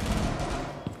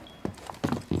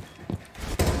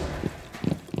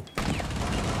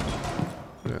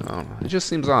 Yeah, I don't know. It just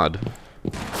seems odd.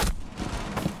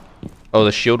 Oh,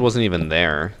 the shield wasn't even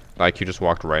there. The IQ just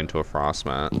walked right into a frost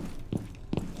mat.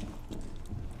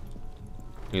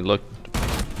 He looked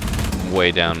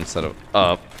way down instead of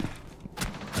up.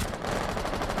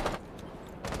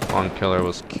 Lawn killer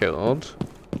was killed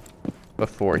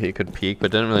before he could peek,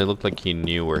 but didn't really look like he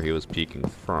knew where he was peeking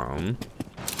from.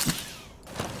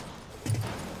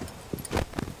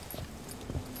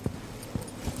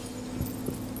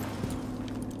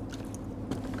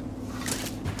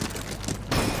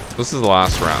 This is the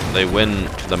last round. They win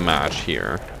the match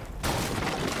here.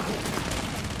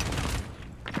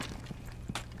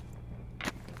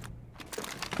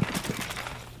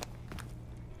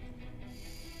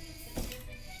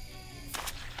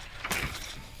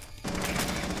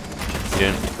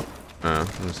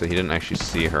 So he didn't actually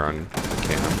see her on the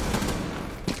cam.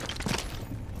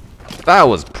 That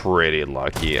was pretty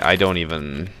lucky. I don't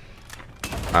even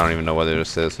know whether to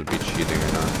say this would be cheating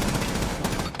or not.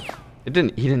 He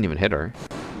didn't even hit her.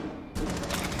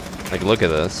 Like, look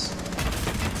at this.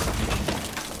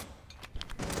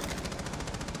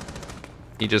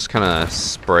 He just kind of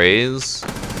sprays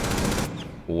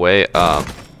way up,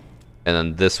 and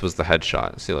then this was the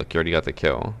headshot. See, look, you already got the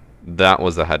kill. That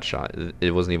was the headshot.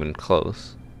 It wasn't even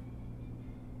close.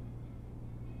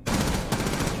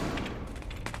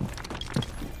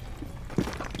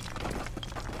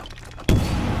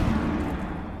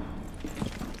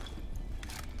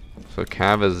 So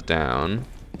Cav is down.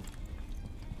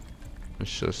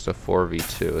 It's just a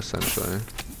 4v2 essentially.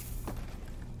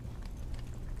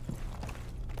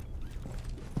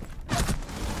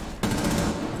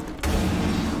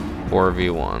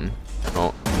 (4v1).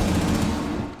 Oh.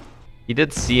 He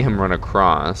did see him run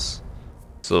across,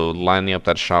 so lining up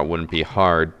that shot wouldn't be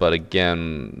hard, but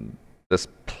again, this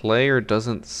player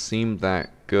doesn't seem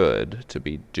that good to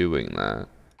be doing that.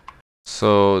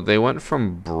 So they went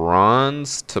from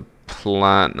bronze to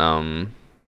platinum,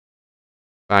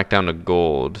 back down to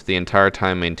gold, the entire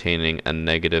time maintaining a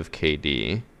negative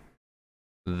KD.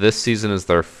 This season is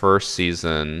their first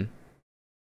season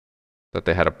that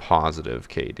they had a positive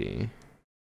KD.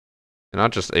 And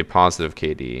not just a positive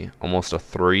KD, almost a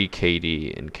 3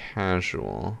 KD in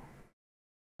casual.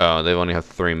 Oh, they've only had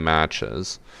 3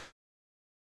 matches.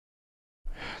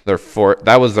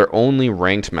 That was their only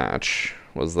ranked match,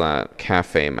 was that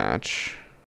cafe match.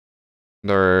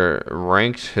 Their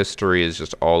ranked history is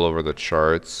just all over the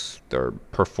charts. Their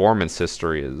performance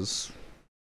history is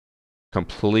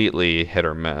completely hit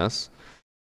or miss.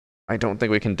 I don't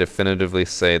think we can definitively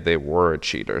say they were a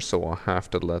cheater, so we'll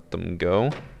have to let them go.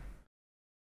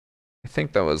 I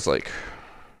think that was like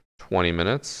 20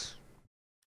 minutes.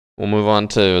 We'll move on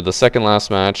to the second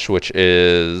last match, which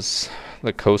is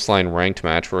the Coastline ranked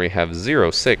match, where we have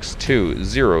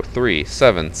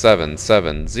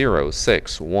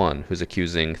 06203777061, who's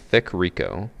accusing Thick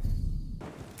Rico.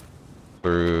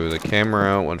 Threw the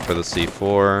camera, went for the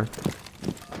C4.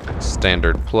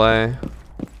 Standard play.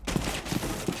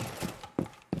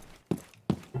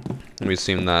 We've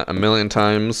seen that a million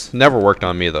times. Never worked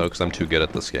on me though, because I'm too good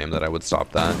at this game that I would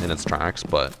stop that in its tracks,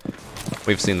 but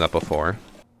we've seen that before.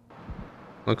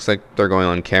 Looks like they're going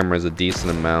on cameras a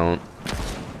decent amount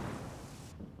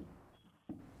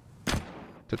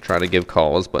to try to give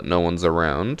calls, but no one's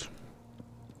around.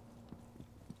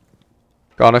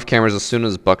 Got off cameras as soon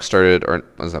as Buck started, or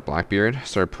was that Blackbeard?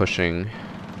 Started pushing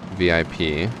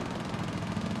VIP.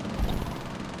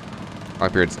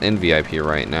 Blackbeard's in VIP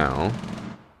right now.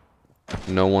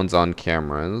 No one's on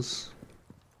cameras.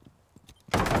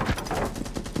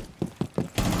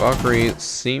 Valkyrie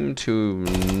seemed to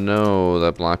know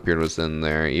that Blackbeard was in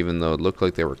there, even though it looked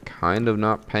like they were kind of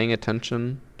not paying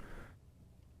attention.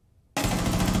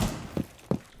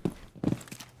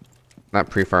 That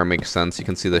pre-fire makes sense. You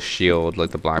can see the shield,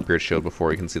 like the Blackbeard shield,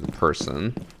 before you can see the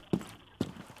person.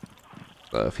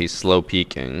 So if he's slow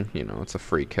peeking, you know, it's a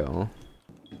free kill.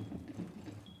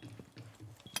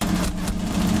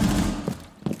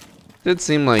 Did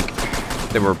seem like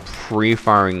they were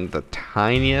pre-firing the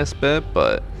tiniest bit,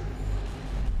 but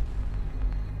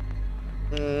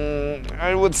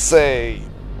I would say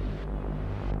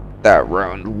that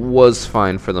round was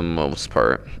fine for the most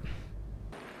part.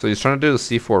 So he's trying to do the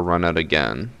C4 run out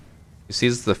again. He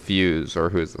sees the fuse, or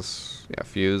who is this? Yeah,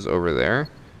 fuse over there.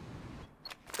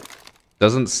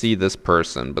 Doesn't see this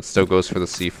person, but still goes for the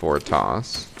C4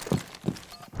 toss.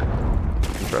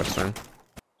 Interesting.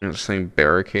 Interesting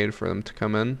barricade for them to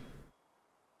come in.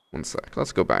 One sec,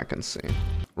 let's go back and see.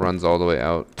 Runs all the way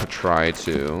out to try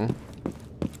to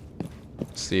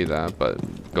see that, but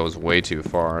goes way too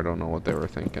far. I don't know what they were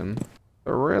thinking.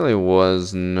 There really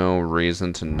was no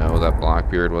reason to know that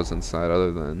Blackbeard was inside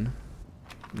other than...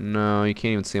 No, you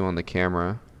can't even see him on the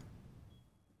camera.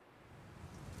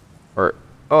 Or...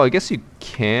 Oh, I guess you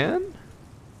can?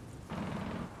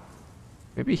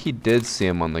 Maybe he did see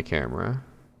him on the camera.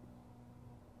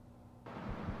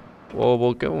 Well,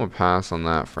 we'll give him a pass on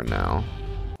that for now.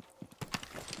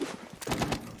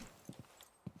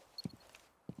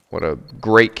 What a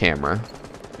great camera.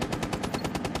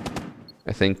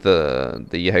 I think the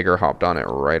Jaeger hopped on it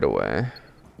right away.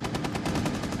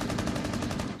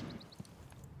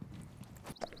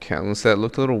 Okay, I'm gonna say it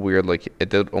looked a little weird. Like it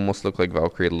did almost look like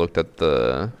Valkyrie looked at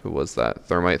the who was that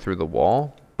thermite through the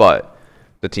wall, but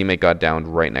the teammate got downed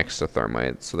right next to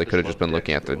thermite, so they could have just been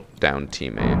looking at the downed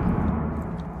teammate.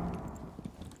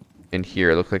 In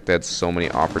here, it looked like they had so many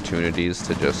opportunities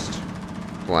to just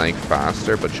flank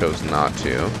faster, but chose not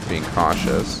to, being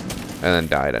cautious, and then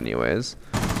died anyways.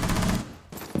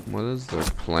 What is their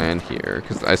plan here?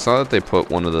 Because I saw that they put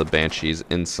one of the Banshees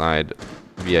inside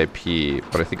VIP,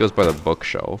 but I think it was by the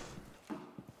bookshelf.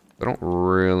 I don't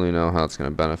really know how it's going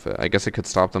to benefit. I guess it could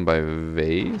stop them by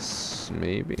vase,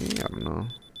 maybe? I don't know.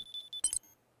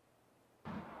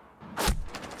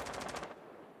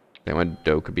 They went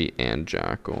Dokkaebi and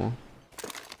Jackal.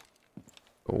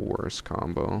 The worst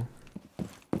combo.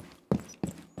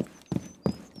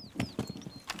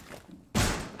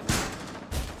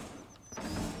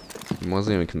 I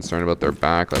wasn't even concerned about their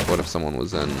back. Like, what if someone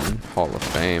was in Hall of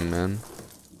Fame, man?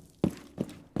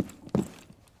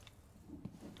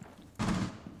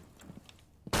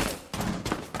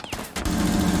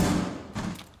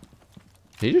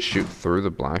 Did he just shoot through the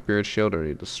Blackbeard shield, or did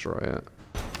he destroy it?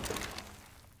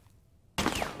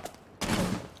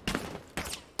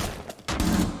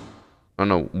 Oh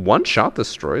no, one shot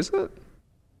destroys it?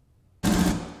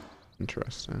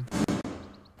 Interesting.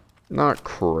 Not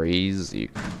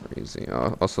crazy.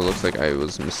 Also looks like I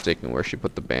was mistaken where she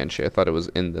put the Banshee. I thought it was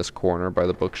in this corner by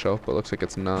the bookshelf, but looks like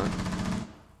it's not.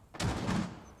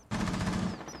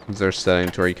 Is there a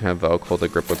setting to where you can have Valk hold the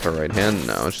grip with her right hand?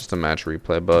 No, it's just a match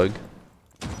replay bug.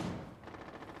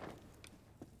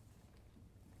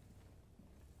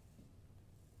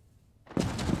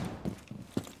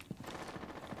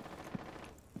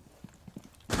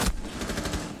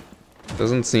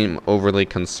 Doesn't seem overly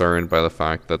concerned by the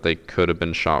fact that they could have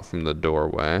been shot from the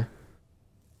doorway.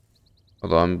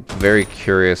 Although I'm very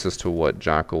curious as to what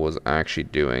Jackal was actually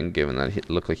doing, given that it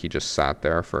looked like he just sat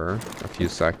there for a few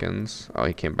seconds. Oh,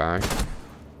 he came back.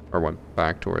 Or went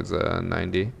back towards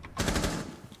 90.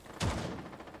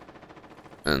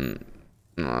 And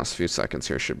in the last few seconds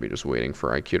here should be just waiting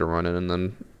for IQ to run in and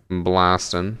then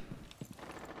blasting.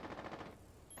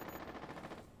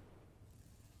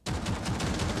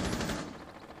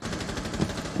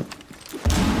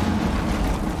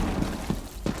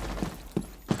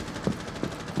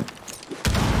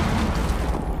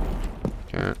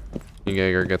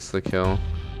 Jaeger gets the kill.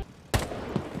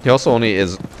 He also only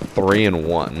is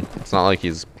 3-1. It's not like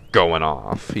he's going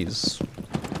off. He's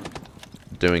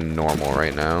doing normal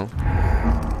right now.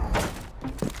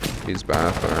 He's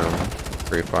bathroom.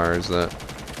 Free fires that.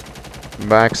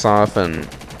 Backs off and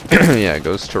yeah,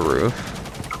 goes to roof.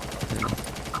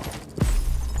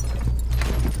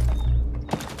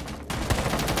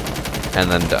 And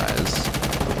then dies.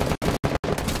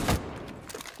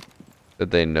 Did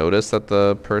they notice that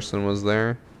the person was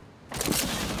there?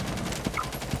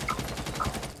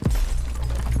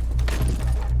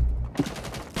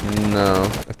 No.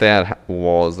 If they had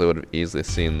walls, they would have easily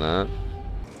seen that.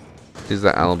 These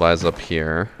are the alibis up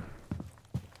here.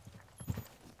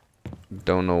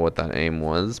 Don't know what that aim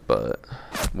was, but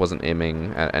wasn't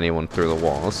aiming at anyone through the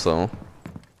wall, so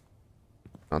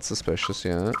not suspicious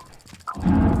yet.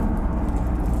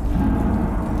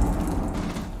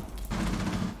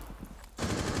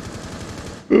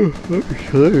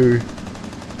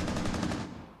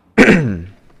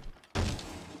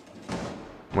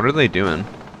 What are they doing?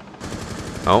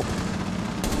 Oh.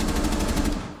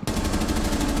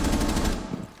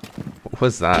 What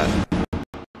was that?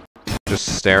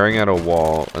 Just staring at a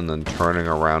wall and then turning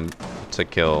around to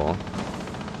kill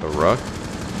the Rook?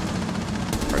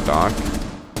 Or Doc?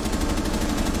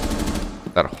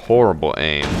 That horrible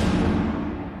aim.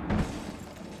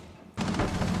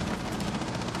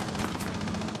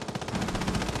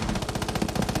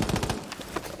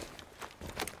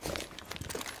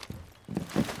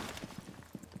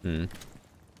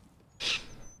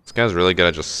 This guy's really good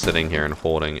at just sitting here and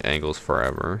holding angles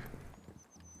forever.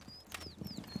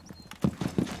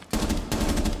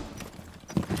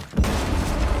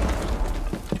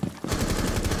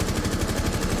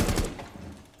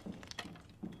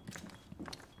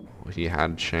 He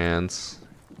had a chance.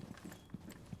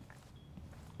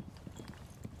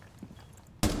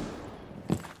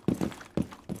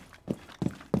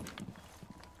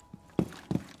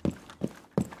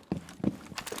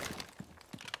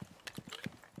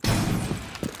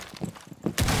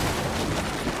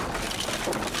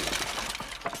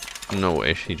 No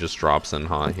way, he just drops in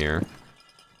hot here.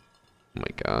 Oh my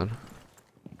god.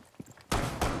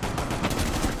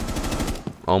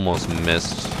 Almost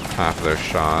missed half their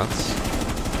shots.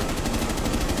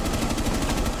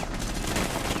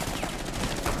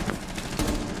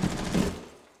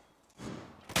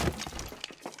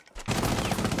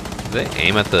 Did they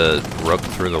aim at the rook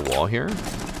through the wall here?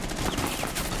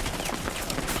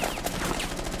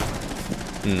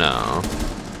 No.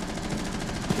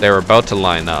 They were about to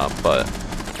line up, but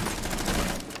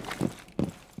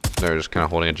they're just kind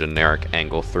of holding a generic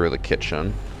angle through the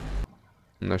kitchen.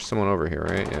 And there's someone over here,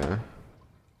 right? Yeah.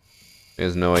 He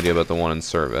has no idea about the one in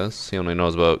service. He only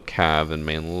knows about Cav and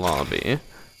main lobby.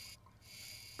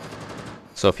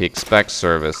 So if he expects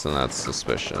service, then that's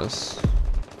suspicious.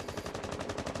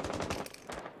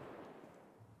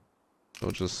 So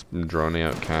just droning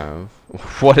out Cav.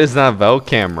 What is that Vel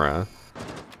camera?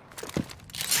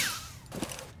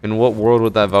 In what world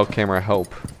would that Vel camera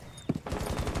help?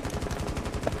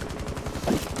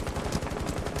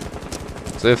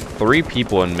 So they have 3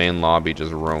 people in main lobby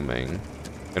just roaming.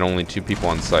 And only 2 people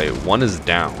on site. 1 is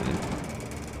down.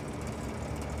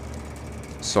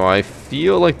 So I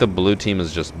feel like the blue team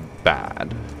is just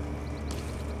bad.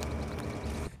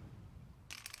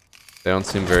 They don't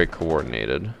seem very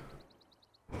coordinated.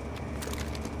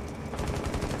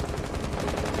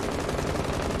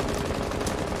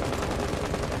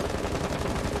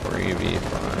 3v5.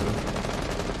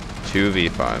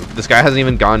 2v5. This guy hasn't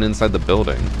even gone inside the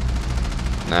building.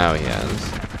 Now he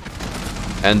has.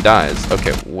 And dies.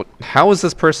 Okay, how is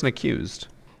this person accused?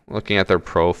 Looking at their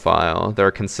profile, they're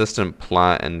a consistent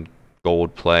plat and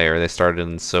gold player. They started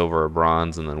in silver or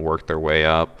bronze and then worked their way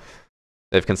up.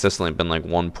 They've consistently been like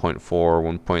 1.4,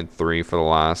 1.3 for the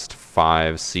last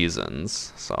 5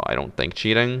 seasons. So I don't think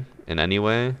cheating in any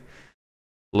way.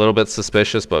 A little bit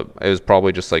suspicious, but it was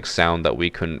probably just like sound that we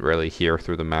couldn't really hear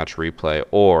through the match replay,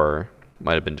 or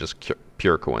might have been just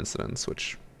pure coincidence,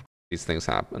 which these things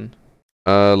happen.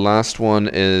 Last one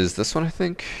is this one, I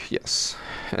think. Yes.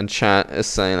 And chat is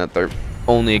saying that they're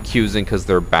only accusing because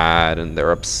they're bad and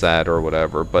they're upset or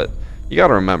whatever. But you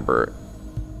gotta remember,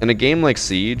 in a game like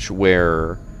Siege,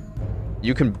 where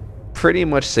you can pretty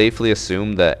much safely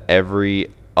assume that every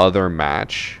other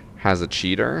match has a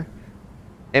cheater,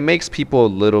 it makes people a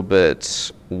little bit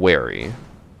wary.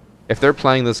 If they're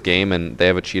playing this game and they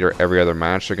have a cheater every other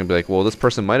match, they're gonna be like, well, this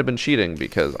person might have been cheating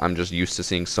because I'm just used to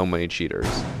seeing so many cheaters.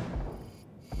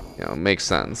 You know, makes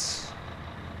sense.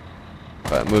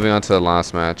 But moving on to the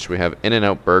last match, we have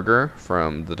In-N-Out Burger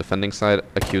from the defending side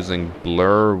accusing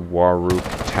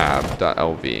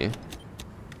blurwaruktab.lv.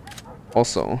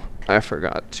 Also, I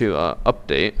forgot to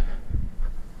update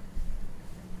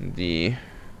the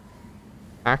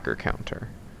hacker counter.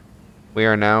 We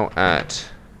are now at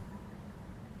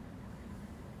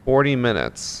 40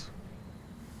 minutes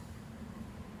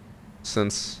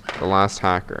since the last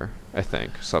hacker, I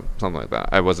think. Something like that.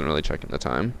 I wasn't really checking the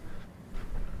time.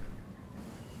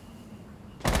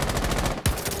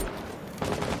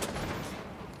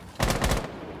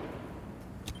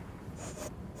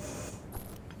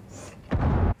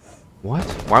 What?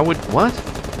 Why would... What?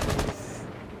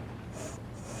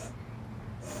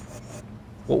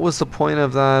 What was the point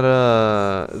of that,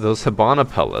 those Hibana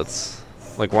pellets?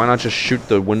 Like, why not just shoot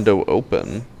the window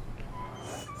open?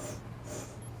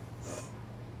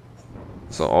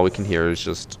 So all we can hear is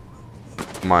just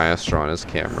Maestro on his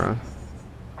camera.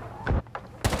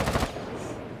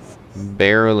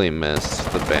 Barely missed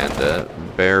the bandit.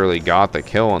 Barely got the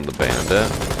kill on the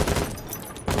bandit.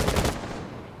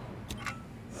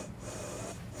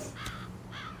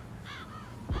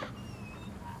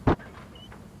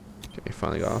 Okay,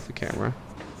 finally got off the camera.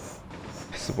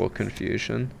 Visible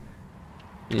confusion.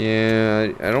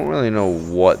 Yeah, I don't really know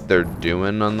what they're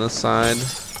doing on this side.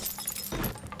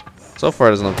 So far,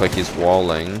 it doesn't look like he's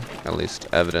walling, at least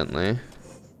evidently.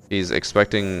 He's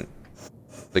expecting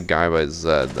the guy by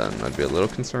Z, then I'd be a little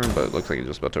concerned, but it looks like he's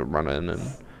just about to run in and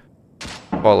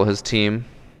follow his team.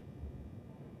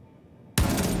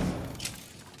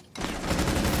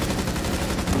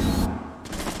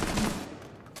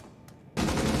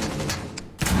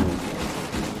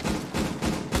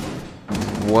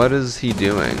 What is he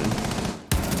doing?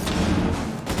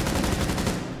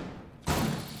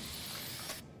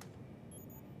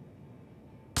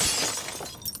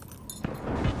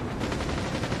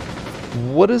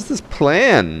 What is this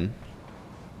plan?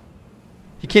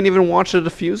 He can't even watch the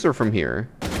diffuser from here.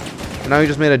 And now he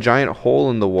just made a giant hole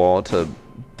in the wall to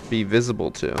be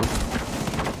visible to.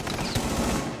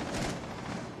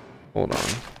 Hold on.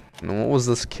 And what was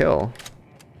this kill?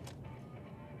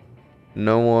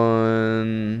 No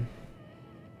one...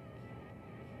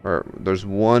 Or there's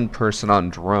one person on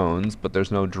drones, but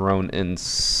there's no drone in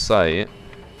sight.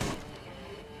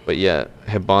 But yet,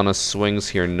 Hibana swings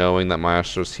here knowing that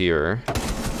Maestro's here.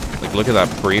 Like, look at that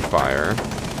pre-fire.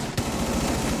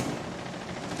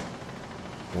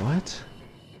 What?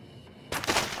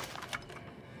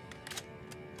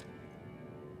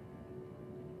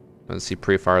 Let's see,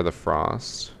 pre-fire the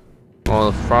Frost.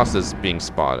 Well, the Frost is being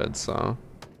spotted, so...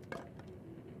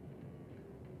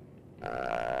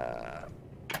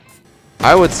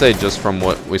 I would say just from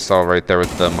what we saw right there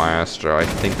with the Maestro, I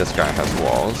think this guy has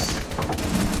walls.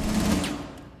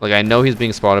 Like, I know he's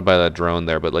being spotted by that drone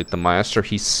there, but like the Maestro,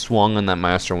 he swung on that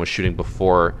Maestro and was shooting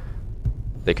before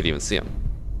they could even see him.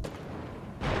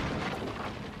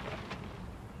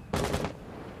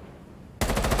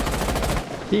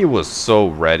 He was so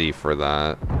ready for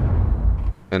that.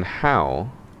 And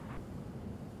how?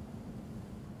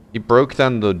 He broke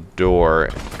down the door.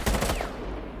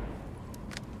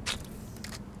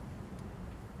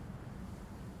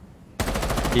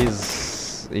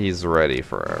 He's ready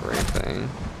for everything.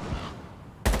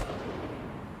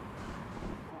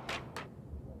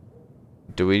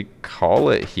 Do we call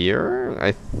it here?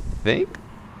 I think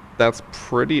that's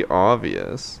pretty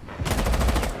obvious.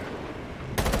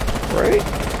 Right?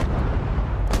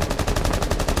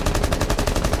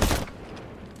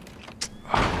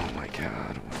 Oh my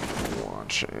god, what am I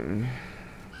watching?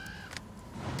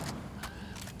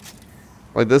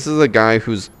 Like, this is a guy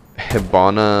who's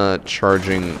Hibana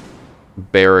charging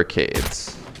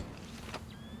barricades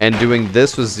and doing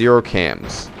this with 0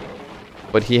 cams,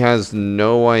 but he has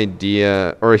no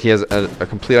idea, or he has a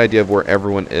complete idea of where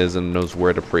everyone is and knows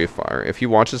where to pre-fire. If he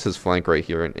watches his flank right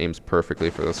here and aims perfectly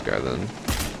for this guy, then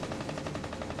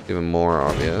it's even more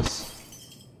obvious.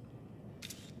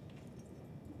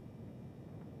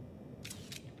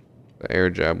 The air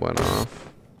jab went off,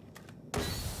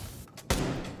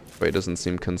 but he doesn't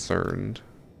seem concerned.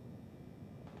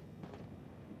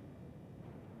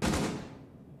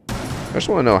 I just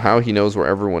want to know how he knows where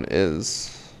everyone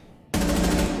is.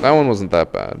 That one wasn't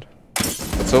that bad.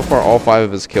 But so far, all 5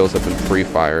 of his kills have been free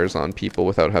fires on people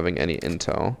without having any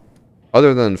intel.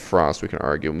 Other than Frost, we can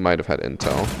argue, might have had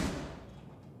intel.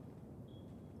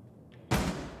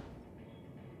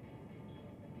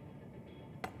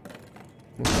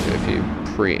 Let's see if he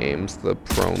pre-aims the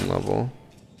prone level.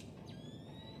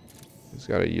 He's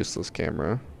got a useless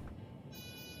camera.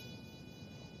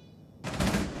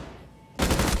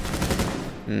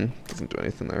 Doesn't do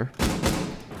anything there.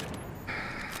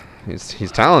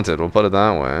 He's talented, we'll put it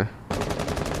that way.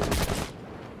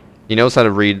 He knows how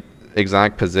to read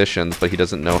exact positions, but he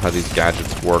doesn't know how these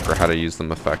gadgets work or how to use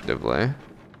them effectively.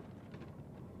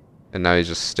 And now he's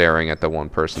just staring at the one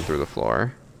person through the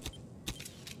floor.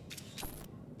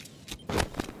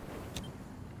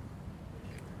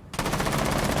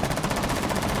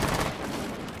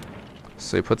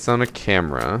 So he puts down a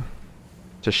camera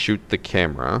to shoot the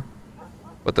camera,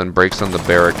 but then breaks on the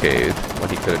barricade when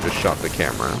he could have just shot the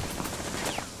camera.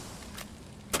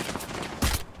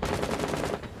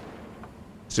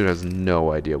 This dude has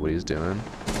no idea what he's doing,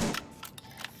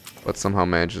 but somehow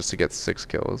manages to get 6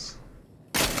 kills.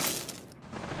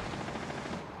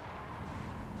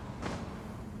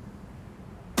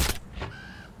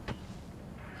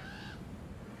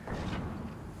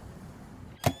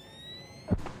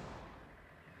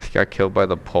 He got killed by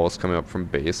the pulse coming up from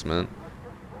basement.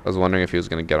 I was wondering if he was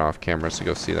going to get off cameras to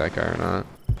go see that guy or not.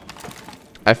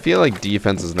 I feel like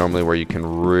defense is normally where you can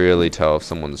really tell if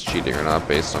someone's cheating or not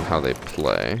based on how they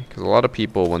play. Because a lot of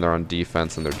people, when they're on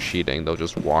defense and they're cheating, they'll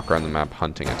just walk around the map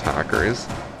hunting attackers.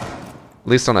 At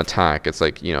least on attack, it's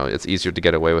like, you know, it's easier to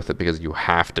get away with it because you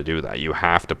have to do that. You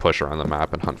have to push around the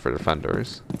map and hunt for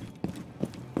defenders.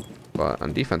 But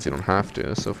on defense, you don't have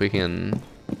to. So if we can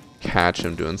catch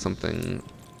him doing something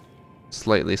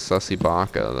slightly sussy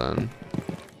baka, then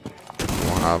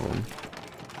we'll have him.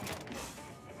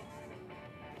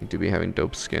 Do be having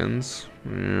dope skins.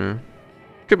 Yeah.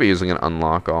 Could be using an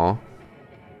unlock all.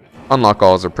 Unlock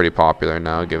alls are pretty popular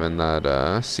now, given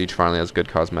that Siege finally has good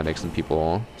cosmetics and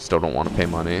people still don't want to pay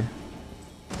money.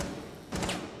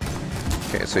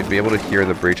 Okay, so you'd be able to hear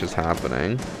the breaches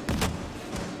happening.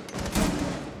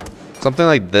 Something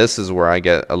like this is where I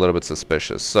get a little bit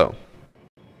suspicious. So,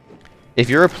 if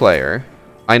you're a player,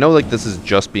 I know like this is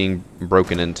just being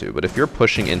broken into, but if you're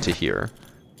pushing into here,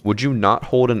 would you not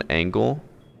hold an angle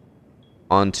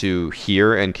onto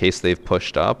here in case they've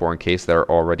pushed up or in case they're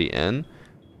already in?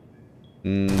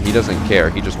 He doesn't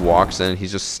care. He just walks in.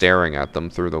 He's just staring at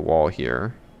them through the wall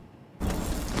here.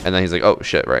 And then he's like, oh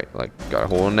shit, right. Like, gotta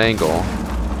hold an angle.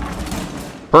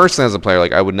 Personally, as a player,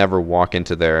 like, I would never walk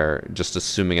into there just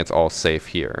assuming it's all safe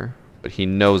here. But he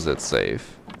knows it's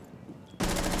safe.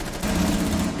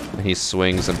 And he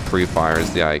swings and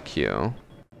pre-fires the IQ.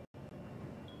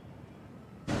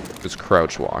 Just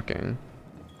crouch walking.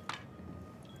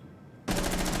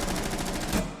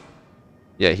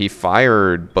 Yeah, he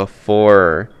fired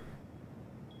before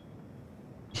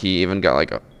he even got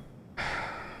like a...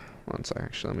 One sec,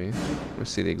 actually, let me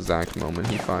see the exact moment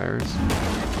he fires.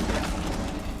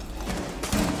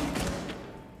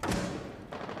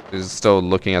 He's still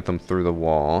looking at them through the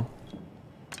wall.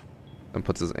 Then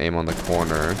puts his aim on the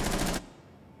corner.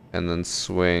 And then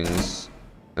swings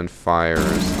and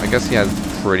fires. I guess he has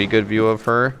a pretty good view of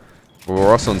her. But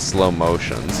we're also in slow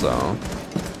motion, so...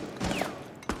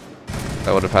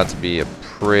 That would have had to be a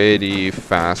pretty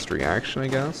fast reaction, I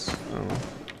guess. Oh.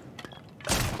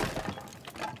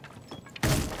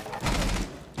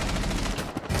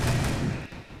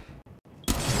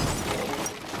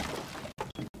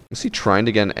 Is he trying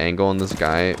to get an angle on this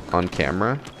guy on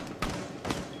camera?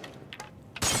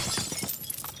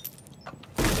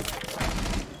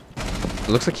 It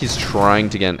looks like he's trying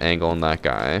to get an angle on that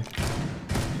guy. And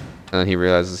then he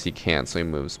realizes he can't, so he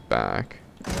moves back.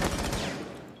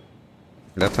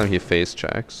 That time he face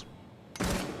checks.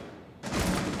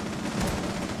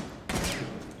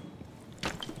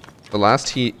 The last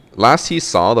he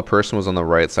saw, the person was on the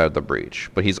right side of the breach,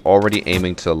 but he's already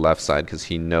aiming to the left side because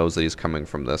he knows that he's coming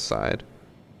from this side.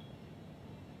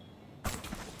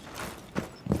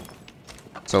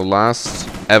 So last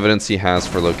evidence he has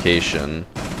for location,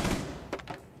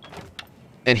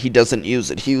 and he doesn't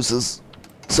use it. He uses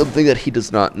something that he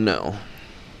does not know.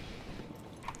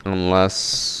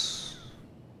 Unless...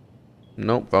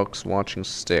 Nope, Valk's watching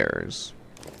stairs.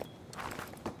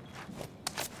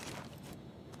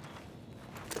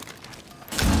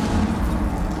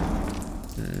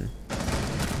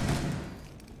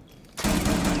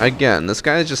 Again, this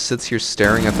guy just sits here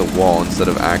staring at the wall instead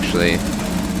of actually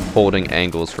holding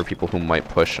angles for people who might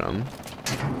push him.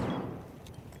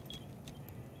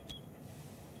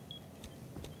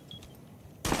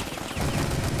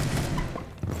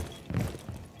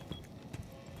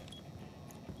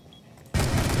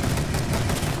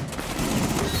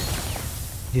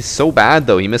 He's so bad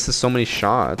though, he misses so many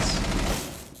shots.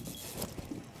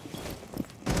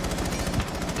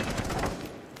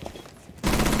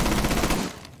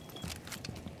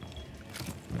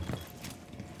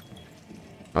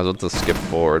 I was about to skip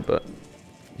forward, but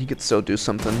he could still do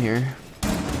something here.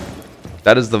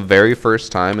 That is the very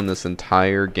first time in this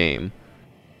entire game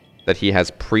that he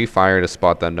has pre-fired a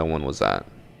spot that no one was at.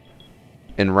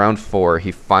 In round 4,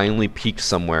 he finally peeked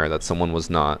somewhere that someone was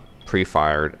not,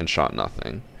 pre-fired, and shot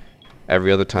nothing.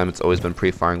 Every other time, it's always been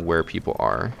pre-firing where people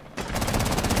are.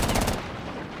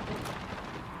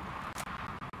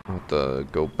 I'll have to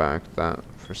go back that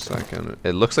for a second.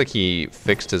 It looks like he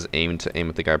fixed his aim to aim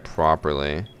at the guy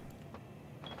properly.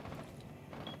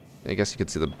 I guess you could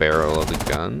see the barrel of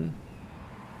the gun.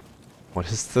 What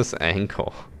is this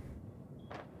angle?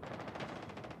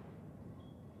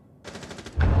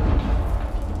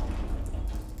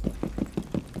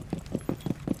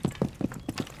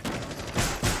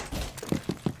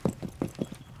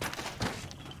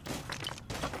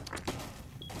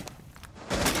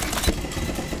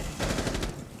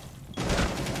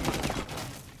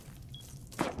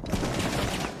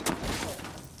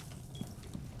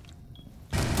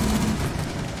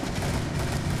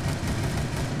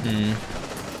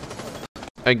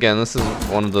 Again, this is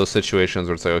one of those situations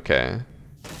where it's like, okay,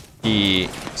 he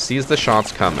sees the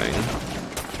shots coming,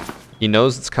 he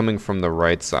knows it's coming from the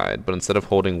right side, but instead of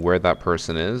holding where that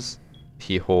person is,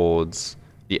 he holds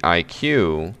the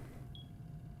IQ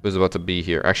who's about to be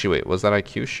here. Actually, wait, was that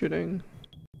IQ shooting?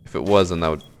 If it was, then that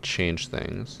would change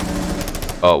things.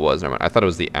 Oh, it was, never mind. I thought it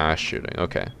was the Ash shooting.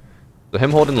 Okay. So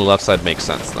him holding the left side makes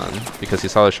sense then, because he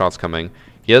saw the shots coming.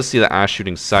 He does see the Ash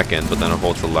shooting second, but then it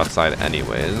holds the left side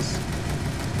anyways.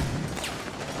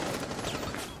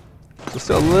 Just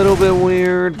a little bit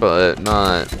weird, but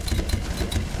not,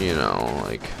 you know,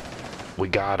 like, we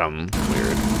got him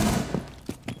weird.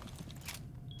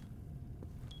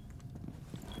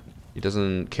 He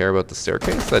doesn't care about the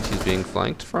staircase that he's being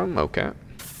flanked from? Okay.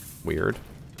 Weird.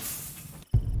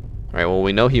 Alright, well,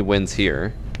 we know he wins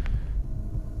here.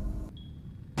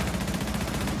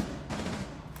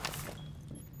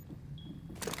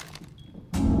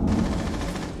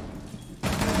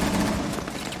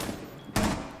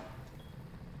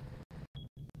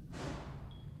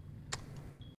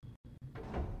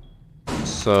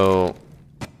 So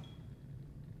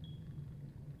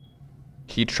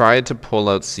he tried to pull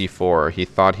out C4. He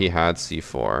thought he had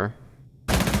C4.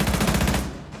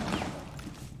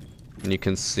 And you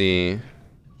can see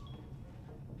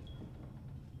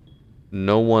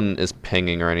no one is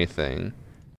pinging or anything.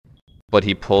 But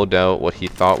he pulled out what he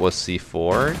thought was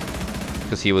C4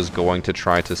 because he was going to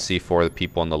try to C4 the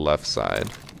people on the left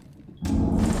side.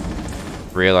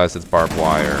 Realized it's barbed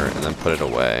wire and then put it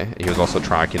away. He was also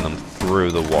tracking them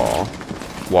through the wall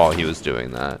while he was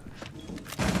doing that.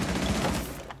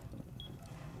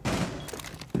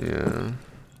 Yeah.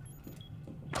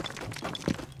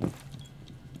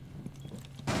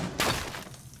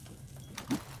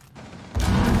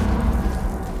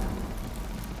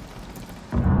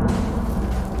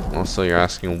 Also, you're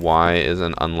asking why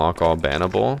isn't unlock all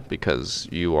bannable? Because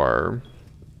you are...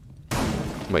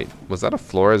 Wait, was that a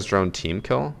Flores drone team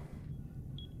kill?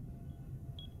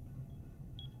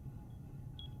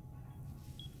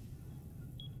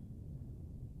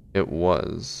 It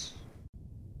was.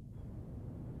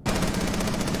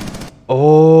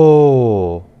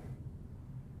 Oh!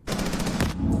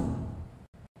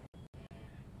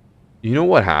 You know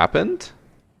what happened?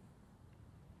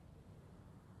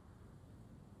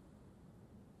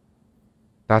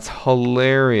 That's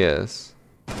hilarious.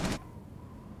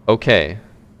 Okay.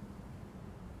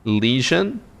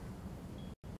 Lesion?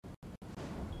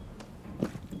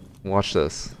 Watch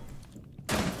this.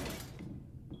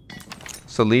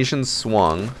 So Lesion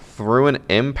swung through an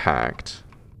impact,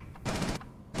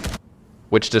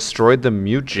 which destroyed the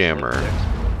mute jammer,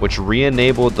 which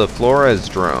re-enabled the Flores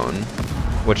drone,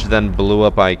 which then blew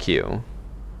up IQ.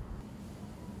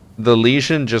 The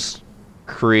Lesion just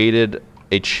created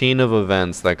a chain of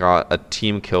events that got a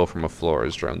team kill from a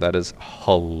Flores drone. That is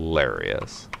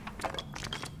hilarious.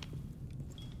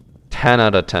 10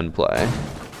 out of 10 play.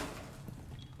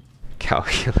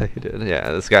 Calculated.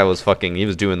 Yeah, this guy was fucking... He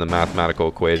was doing the mathematical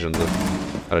equations of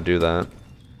how to do that.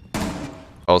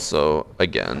 Also,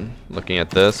 again, looking at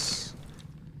this.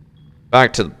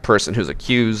 Back to the person who's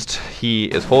accused. He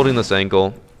is holding this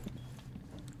angle.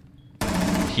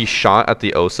 He shot at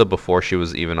the Osa before she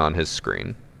was even on his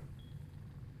screen.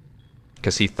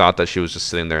 Because he thought that she was just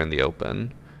sitting there in the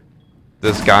open.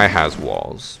 This guy has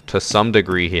walls. To some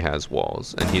degree, he has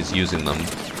walls, and he's using them,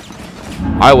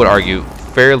 I would argue,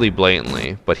 fairly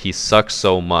blatantly, but he sucks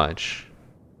so much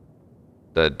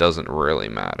that it doesn't really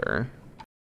matter.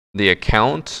 The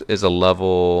account is a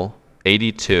level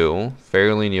 82,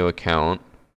 fairly new account,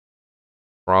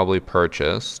 probably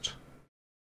purchased.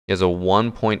 He has a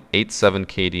 1.87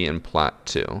 KD in Plat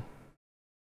 2.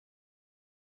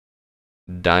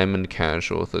 Diamond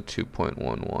Casual with a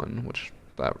 2.11, which...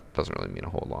 that doesn't really mean a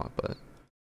whole lot, but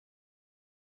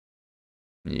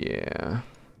yeah.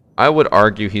 I would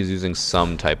argue he's using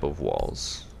some type of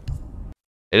walls.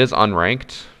 It is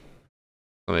unranked,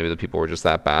 so maybe the people were just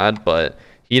that bad, but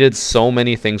he did so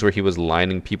many things where he was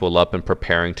lining people up and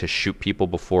preparing to shoot people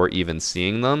before even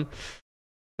seeing them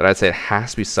that I'd say it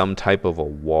has to be some type of a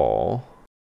wall.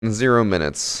 0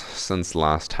 minutes since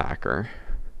last hacker.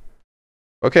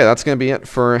 Okay, that's going to be it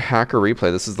for Hacker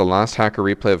Replay. This is the last Hacker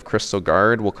Replay of Crystal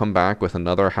Guard. We'll come back with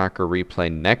another Hacker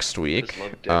Replay next week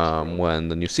when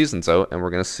the new season's out, and we're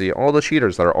going to see all the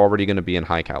cheaters that are already going to be in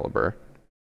high caliber.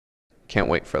 Can't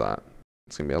wait for that.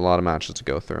 It's going to be a lot of matches to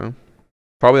go through.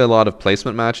 Probably a lot of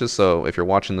placement matches, so if you're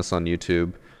watching this on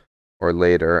YouTube or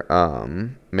later,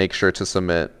 make sure to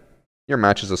submit your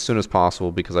matches as soon as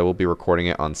possible because I will be recording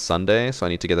it on Sunday, so I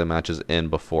need to get the matches in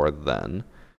before then.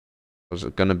 There's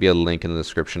going to be a link in the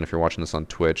description if you're watching this on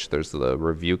Twitch. There's the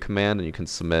review command, and you can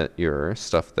submit your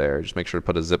stuff there. Just make sure to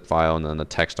put a zip file and then a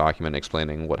text document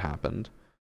explaining what happened.